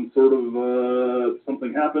have some sort of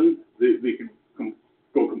something happen, they can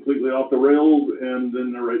go completely off the rails, and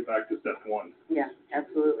then they're right back to step one. Yeah,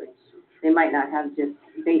 absolutely. They might not have just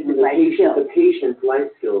basic The life skills. the patient's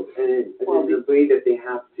life skills, and the way that they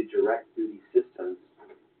have to direct through these systems,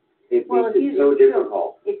 it makes it so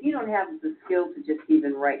difficult. If you don't have the skill to just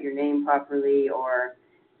even write your name properly or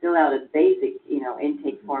fill out a basic,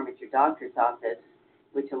 intake form at your doctor's office,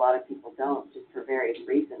 which a lot of people don't, just for various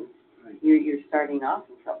reasons, you're starting off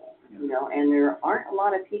in trouble, and there aren't a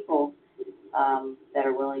lot of people that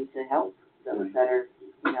are willing to help those that are,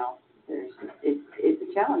 it's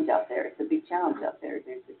a challenge out there. It's a big challenge out there.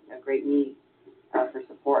 There's a great need for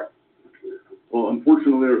support. Well,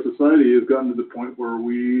 unfortunately, our society has gotten to the point where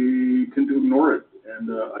we tend to ignore it,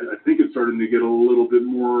 and I think it's starting to get a little bit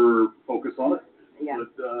more focus on it. Yeah.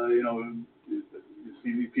 But, you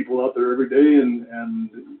see these people out there every day,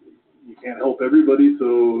 and you can't help everybody,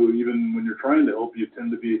 so even when you're trying to help, you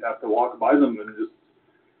tend to have to walk by them and just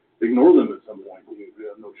ignore them at some point. You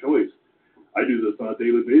have no choice. I do this on a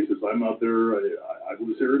daily basis. I'm out there, I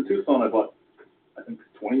was here in Tucson, I bought, I think,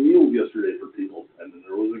 20 meals yesterday for people, and then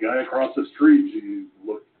there was a guy across the street. He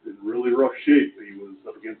looked in really rough shape. He was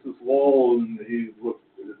up against this wall, and he looked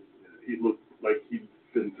like he'd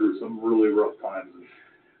been through some really rough times, and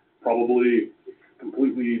probably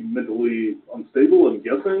completely mentally unstable, I'm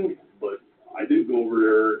guessing, but I didn't go over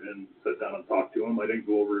there and sit down and talk to him. I didn't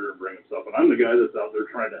go over there and bring him stuff, and I'm the guy that's out there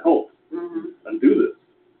trying to help and do this.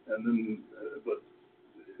 And then, but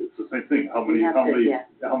it's the same thing. How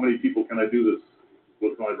many people can I do this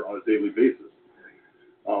with on a daily basis?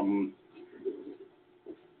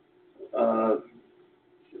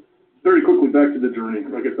 Very quickly back to the journey.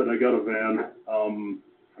 Like I said, I got a van.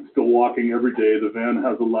 I'm still walking every day. The van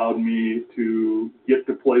has allowed me to get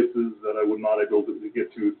to places that I would not be able to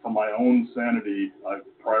get to for my own sanity. I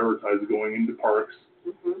prioritize going into parks,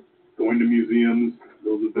 going to museums.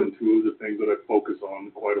 Those have been two of the things that I focus on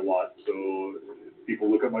quite a lot. So if people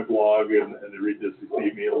look at my blog and they read this, they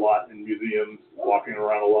see me a lot in museums, walking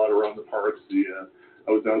around a lot around the parks.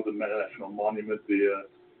 I was down at the National Monument,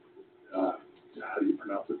 how do you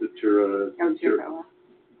pronounce it? The Chiricahua.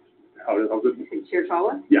 How's it?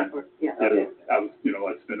 Chiricahua? Yeah. Yeah. I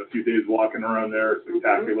spent a few days walking around there.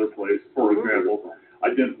 Spectacular place. For example, I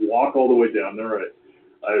didn't walk all the way down there.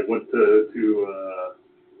 I went to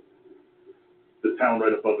the town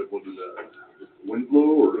right above it. Was it Winslow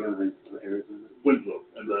or Arizona? Winslow?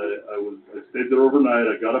 And I stayed there overnight.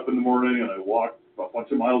 I got up in the morning and I walked a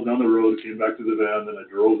bunch of miles down the road, came back to the van, then I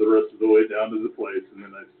drove the rest of the way down to the place, and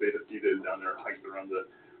then I stayed a few days down there and hiked around the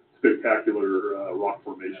spectacular rock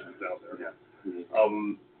formations down there. Yeah.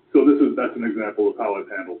 So that's an example of how I've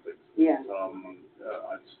handled things. Yeah.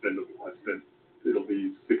 I've spent it'll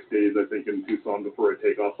be 6 days I think in Tucson before I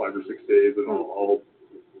take off, 5 or 6 days, and I'll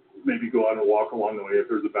maybe go out and walk along the way if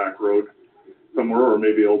there's a back road somewhere, or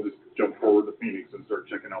maybe I'll just jump forward to Phoenix and start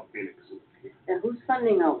checking out Phoenix. And who's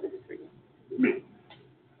funding all this for you? Me.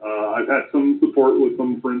 I've had some support with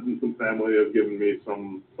some friends and some family have given me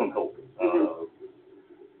some help.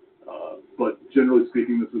 But generally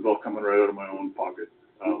speaking, this is all coming right out of my own pocket.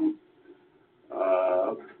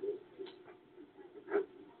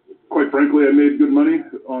 Quite frankly, I made good money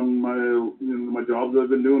on my jobs I've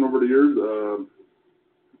been doing over the years.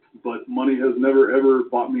 But money has never ever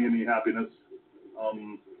bought me any happiness.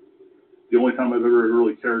 The only time I've ever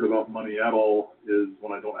really cared about money at all is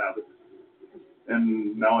when I don't have it.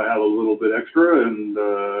 And now I have a little bit extra, and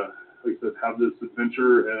like I said, have this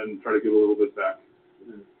adventure and try to give a little bit back.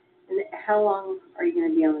 And how long are you going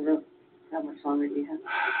to be on the road? How much longer do you have?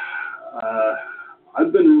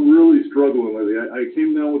 I've been really struggling lately. I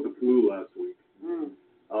came down with the flu last week,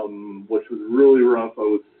 which was really rough. I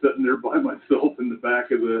was sitting there by myself in the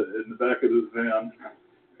back of this van,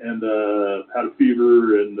 and had a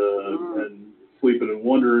fever and sleeping and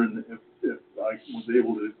wondering if I was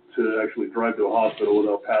able to actually drive to a hospital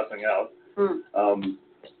without passing out. Mm.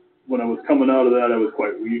 When I was coming out of that, I was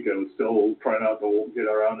quite weak. I was still trying not to get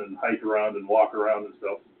around and hike around and walk around and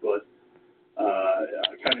stuff. But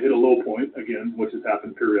I kind of hit a low point again, which has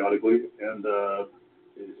happened periodically. And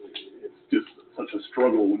it's just such a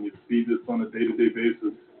struggle when you see this on a day-to-day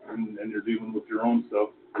basis and you're dealing with your own stuff.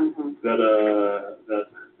 Mm-hmm. That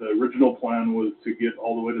the original plan was to get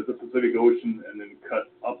all the way to the Pacific Ocean and then cut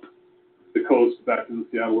up the coast back to the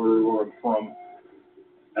Seattle area where I'm from.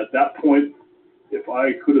 At that point, if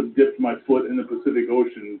I could have dipped my foot in the Pacific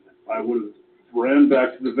Ocean, I would have ran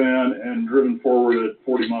back to the van and driven forward at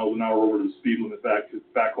 40 miles an hour over the speed limit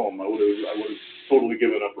back home. I would have totally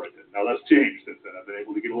given up right then. Now that's changed since then. I've been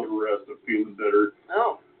able to get a little rest. I'm feeling better.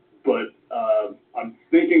 Oh. But I'm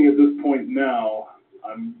thinking at this point now,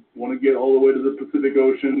 I want to get all the way to the Pacific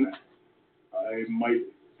Ocean. I might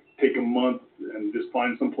take a month and just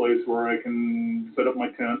find some place where I can set up my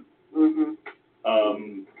tent. Mm-hmm.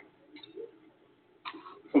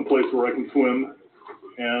 Some place where I can swim,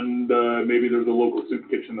 and maybe there's a local soup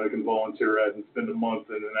kitchen that I can volunteer at and spend a month,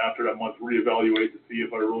 and then after that month reevaluate to see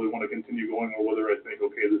if I really want to continue going or whether I think,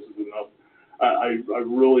 okay, this is enough. I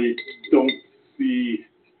really don't see,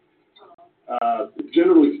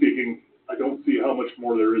 generally speaking, I don't see how much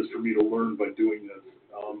more there is for me to learn by doing this.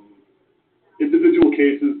 Individual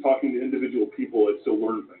cases, talking to individual people, I still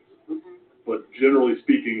learn things. Mm-hmm. But generally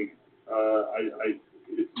speaking,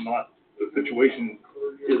 it's not, the situation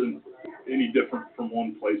isn't any different from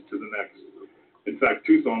one place to the next. In fact,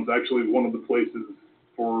 Tucson's actually one of the places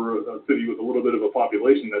for a city with a little bit of a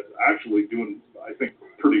population that's actually doing, I think,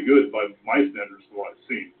 pretty good by my standards from what I've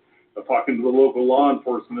seen. Talking to the local law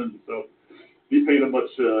enforcement, so he paint a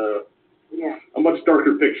much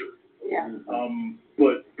darker picture. Yeah.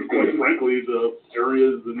 But quite frankly, the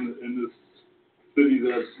areas in this city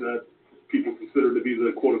that people consider to be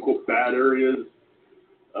the quote-unquote bad areas,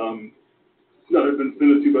 that have been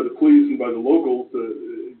sent to by the police and by the locals,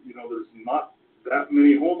 there's not that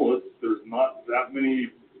many homeless. There's not that many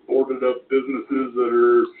boarded up businesses that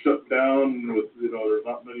are shut down. With there's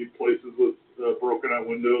not many places with broken out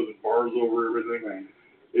windows and bars over everything. Right.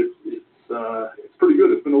 It's pretty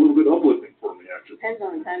good. It's been a little bit uplifting for me, actually. Depends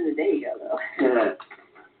on the time of the day you go, though.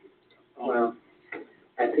 Well,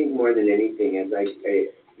 I think more than anything is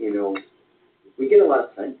we get a lot of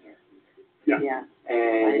sun here. Yeah. Yeah.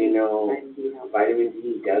 And, vitamin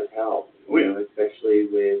D does help, especially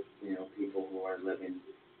with, people who are living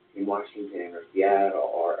in Washington or Seattle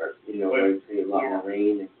or where it's a lot more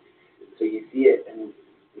rain. And so you see it, and,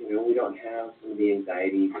 we don't have some of the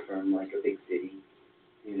anxiety from, like, a big city,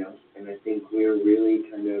 and I think we're really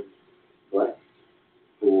kind of blessed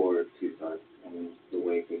for Tucson and the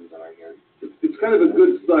way things are here. It's kind of a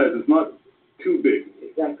good size. It's not too big.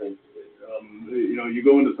 Exactly. You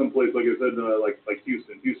go into some place, like I said, like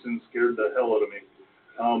Houston. Houston scared the hell out of me.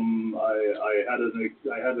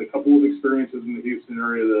 I had a couple of experiences in the Houston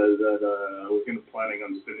area that I was planning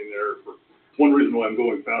on spending there for. One reason why I'm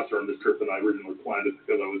going faster on this trip than I originally planned is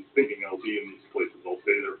because I was thinking I'll be in these places. I'll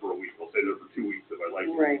stay there for a week. I'll stay there for 2 weeks if I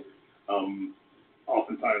like it. Right.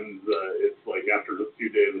 Oftentimes it's like after a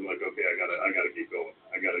few days I'm like, okay, I gotta keep going.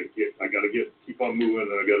 I gotta keep on moving,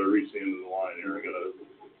 and I gotta reach the end of the line here. I gotta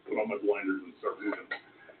put on my blinders and start moving.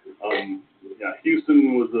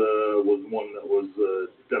 Houston was one that was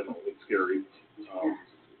definitely scary.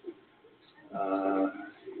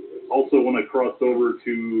 Also, when I crossed over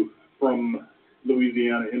from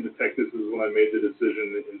Louisiana into Texas is when I made the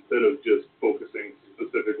decision, instead of just focusing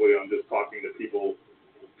specifically on just talking to people,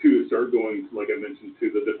 to start going, like I mentioned, to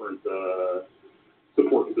the different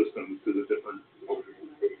support systems, to the different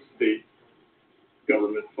state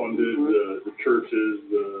government funded, the churches,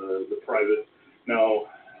 the private. Now,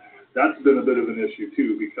 that's been a bit of an issue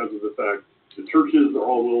too, because of the fact the churches are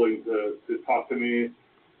all willing to talk to me,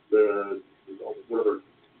 whatever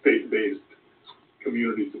faith-based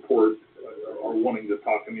community support are wanting to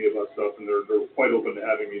talk to me about stuff, and they're quite open to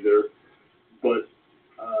having me there. But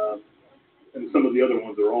and some of the other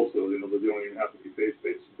ones are also, they don't even have to be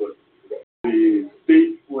faith-based. But the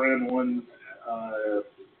state-ran ones,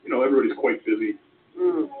 everybody's quite busy.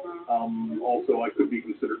 Mm-hmm. Also, I could be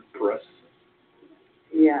considered press.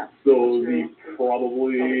 Yeah. So I've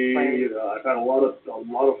had a lot of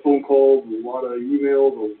phone calls, a lot of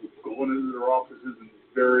emails, going into their offices, and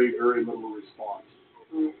very, very little response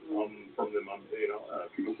from them.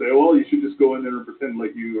 People say, well, you should just go in there and pretend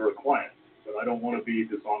like you are a client. But I don't want to be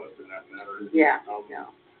dishonest in that matter. Yeah.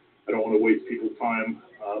 I don't want to waste people's time.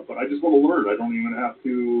 But I just want to learn. I don't even have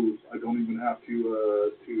to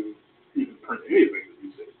even print anything that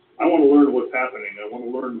you say. I want to learn what's happening. I want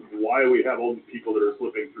to learn why we have all these people that are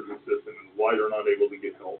slipping through the system. why they're not able to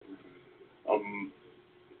get help.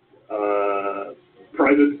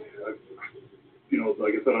 Private,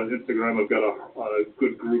 like I said, on Instagram, I've got a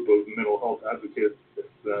good group of mental health advocates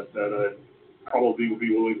that I probably would be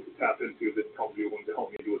willing to tap into, that probably willing to help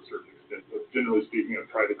me to a certain extent. But generally speaking, I've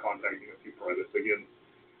tried contacting a few privates. Again,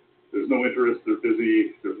 there's no interest, they're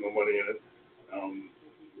busy, there's no money in it.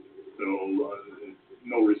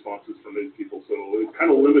 No responses from these people. So it's kind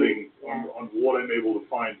of limiting on what I'm able to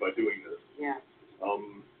find by doing this. Yeah.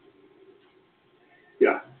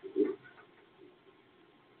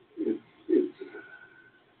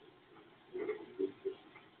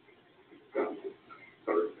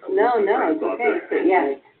 No, it's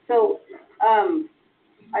okay. So,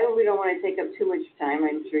 we don't want to take up too much time.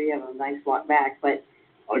 I'm sure you have a nice walk back, but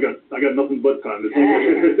I got nothing but time.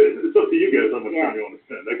 It's up to you guys how much time you want to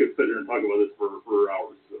spend. I could sit here and talk about this for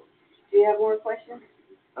hours. So. Do you have more questions?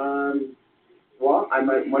 Well,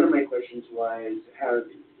 one of my questions was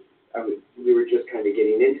we were just kind of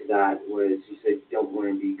getting into that, was you said you don't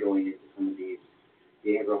want to be going into some of these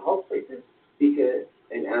behavioral health places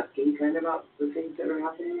and asking kind of about the things that are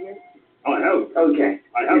happening here? Oh, I have. Okay.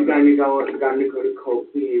 I have gotten to go to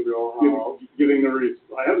Coke Behavioral Health.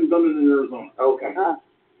 I haven't done it in Arizona. Okay.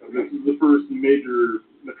 This is the first major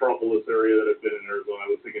metropolis area that I've been in Arizona.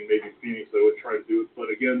 I was thinking maybe Phoenix I would try to do it,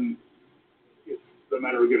 but again, it's a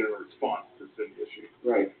matter of getting a response that's been the issue.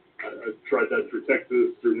 Right. I tried that through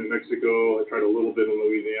Texas, through New Mexico. I tried a little bit in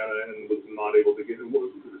Louisiana and was not able to get a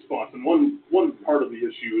response. And one part of the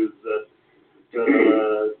issue is that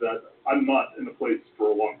I'm not in a place for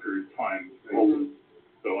a long period of time. Mm-hmm.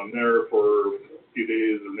 So I'm there for a few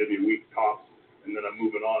days or maybe a week tops, and then I'm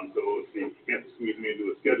moving on. So if you can't squeeze me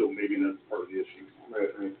into a schedule, maybe that's part of the issue.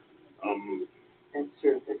 Right. That's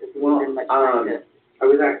true. That doesn't Well, much time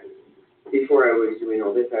before I was doing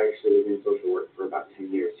all this, I actually was in social work for about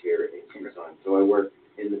 10 years here in Tucson. So I worked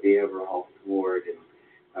in the behavioral health ward and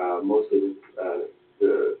mostly with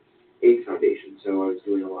the AIDS Foundation. So I was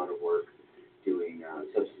doing a lot of work doing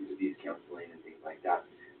substance abuse counseling and things like that.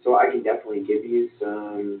 So I can definitely give you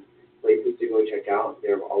some places to go check out.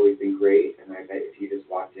 They've always been great, and I bet if you just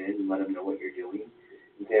walked in and let them know what you're doing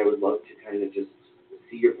and say, I would love to kind of just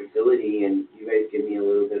see your facility, and you guys give me a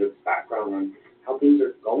little bit of background on how things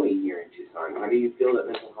are going here in Tucson. How do you feel that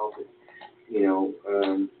mental health is,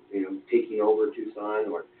 taking over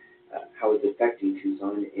Tucson, or how it's affecting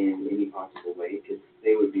Tucson in any possible way? Because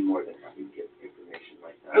they would be more than happy to give information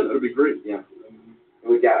like that. Yeah, that would be great. Yeah.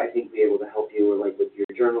 Would I think be able to help you with your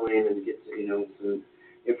journaling and get some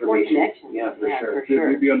information. More connection. Yeah, for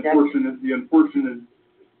sure. The unfortunate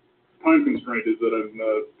time constraint is that I'm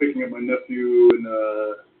picking up my nephew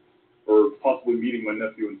or possibly meeting my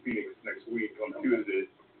nephew in Phoenix next week on Tuesday.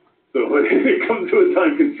 So it comes to a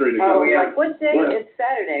time constraint again. Oh, yeah. What day? Yeah. It's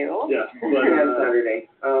Saturday. Oh. Yeah. Saturday.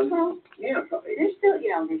 Yeah. There's still,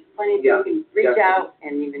 there's plenty of you can reach out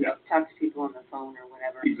and even talk to people on the phone or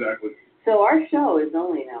whatever. Exactly. So our show is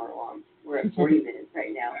only an hour long. We're at 40 minutes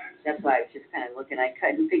right now. That's why I was just kind of looking. I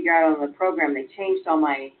couldn't figure out on the program. They changed all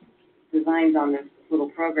my designs on this little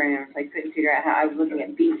program, so I couldn't figure out how. I was looking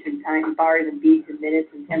at beats and time, bars and beats and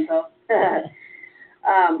minutes and tempo.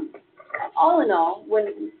 All in all,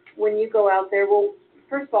 when you go out there, well,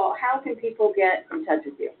 first of all, how can people get in touch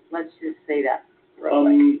with you? Let's just say that. Well,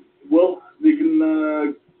 they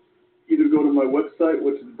can either go to my website,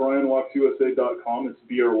 which is brianwalksusa.com. It's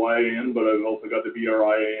BRYAN, but I've also got the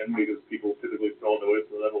BRIAN because people typically spell it,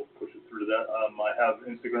 so that'll push it through to that. I have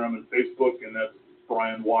Instagram and Facebook, and that's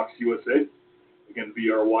Brian Walks USA. Again,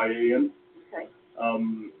 BRYAN. Okay.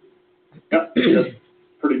 That's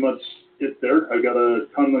pretty much it there. I got a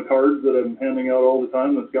ton of cards that I'm handing out all the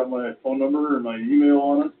time that's got my phone number and my email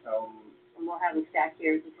on it. And we'll have a stack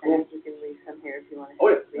here. Cool. You can leave some here if you want to. Oh,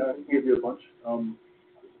 yeah. I can give you a bunch.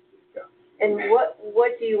 And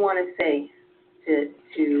what do you want to say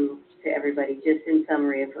to everybody, just in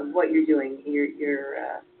summary of what you're doing,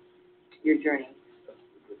 your journey?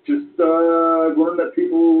 Just learn that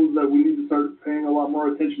we need to start paying a lot more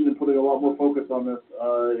attention and putting a lot more focus on this.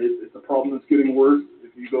 It's a problem that's getting worse.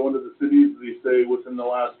 If you go into the cities, they say within the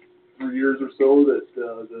last 3 years or so that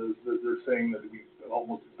they're saying that we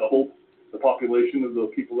almost doubled the population of the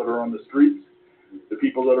people that are on the streets. The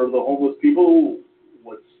people that are the homeless people,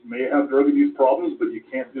 which may have drug abuse problems, but you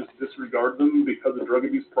can't just disregard them because of drug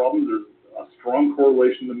abuse problems. There's a strong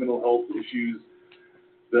correlation to mental health issues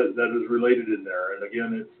that is related in there. And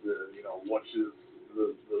again, it's what is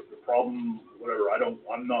the problem, whatever.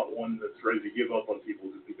 I'm not one that's ready to give up on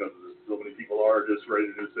people just because of this. So many people are just ready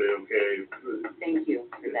to say, okay. Thank you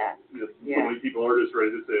for that. So many people are just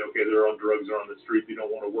ready to say, okay, they're on drugs or on the street. They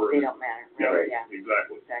don't want to worry. They don't matter. Right? Yeah,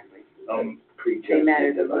 exactly.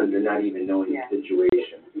 Prejudgment of under not even knowing the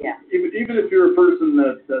situation. Yeah. Even if you're a person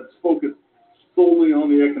that's focused solely on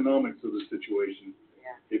the economics of the situation,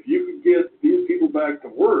 if you could get these people back to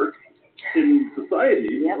work in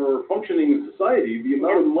society or functioning in society, the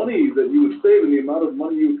amount of money that you would save and the amount of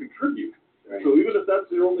money you would contribute. Right. So even if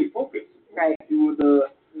that's your only focus, you would.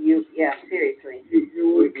 Seriously.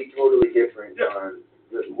 You would be totally different on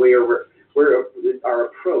where our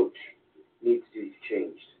approach needs to be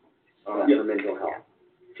changed for mental health.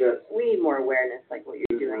 We need more awareness, like what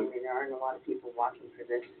you're doing. I mean, there aren't a lot of people walking for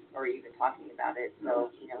this or even talking about it. So,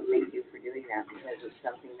 thank you for doing that, because it's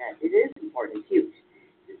something that it is important, huge,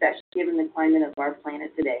 especially given the climate of our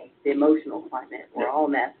planet today, the emotional climate. We're all a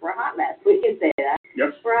mess. We're a hot mess. We can say that.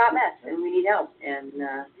 Yep. We're a hot mess, and we need help. And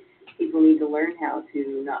people need to learn how to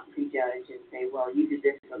not prejudge and say, well, you did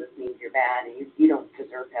this, so this means you're bad, and you don't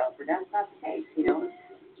deserve help. Or that's not the case. You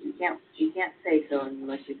can't say so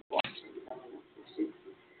unless you've watched someone else's shoes.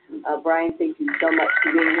 Brian, thank you so much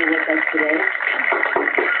for being here with us today.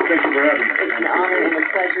 Thank you for having me. It's an honor and a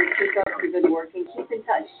pleasure. Keep up the good work and keep in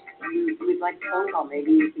touch. We'd like a phone call.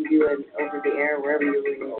 Maybe you can do it over the air, wherever you're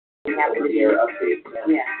happy to do it.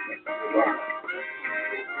 Yeah.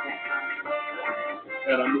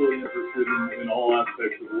 And I'm really interested in all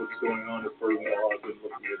aspects of what's going on as part of the law. I've been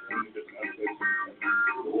looking at many different aspects and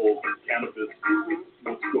the whole cannabis,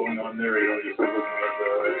 what's going on there. Just looking at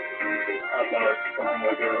about something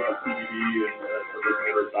like a CBD and looking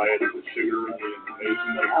at our diet with sugar and the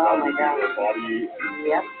inflammation that's causing in our body.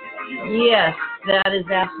 Yep. Yes, that is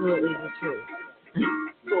absolutely the truth.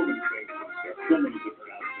 So many things, so many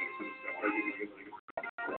different aspects of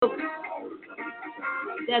stuff.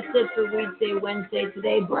 That's it for Weedsday Wednesday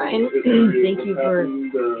today, Brian. Thank you for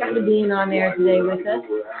kind of being on there today with us.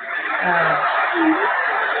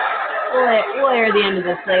 We'll air the end of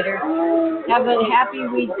this later. Have a happy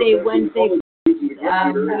Weedsday Wednesday. We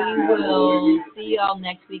will see y'all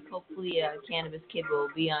next week. Hopefully, Cannabis Kid will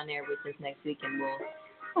be on there with us next week, and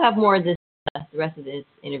we'll have more of this, the rest of this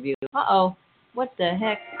interview. What the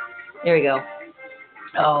heck? There we go.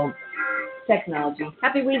 Oh, technology.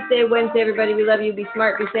 Happy Weedsday Wednesday, everybody. We love you. Be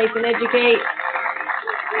smart, be safe, and educate.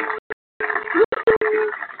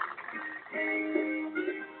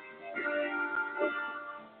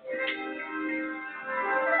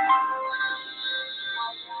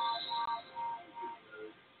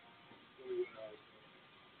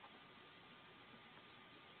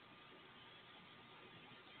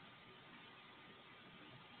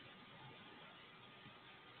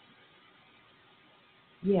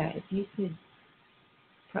 Yeah, if you could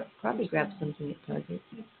probably grab something at Target.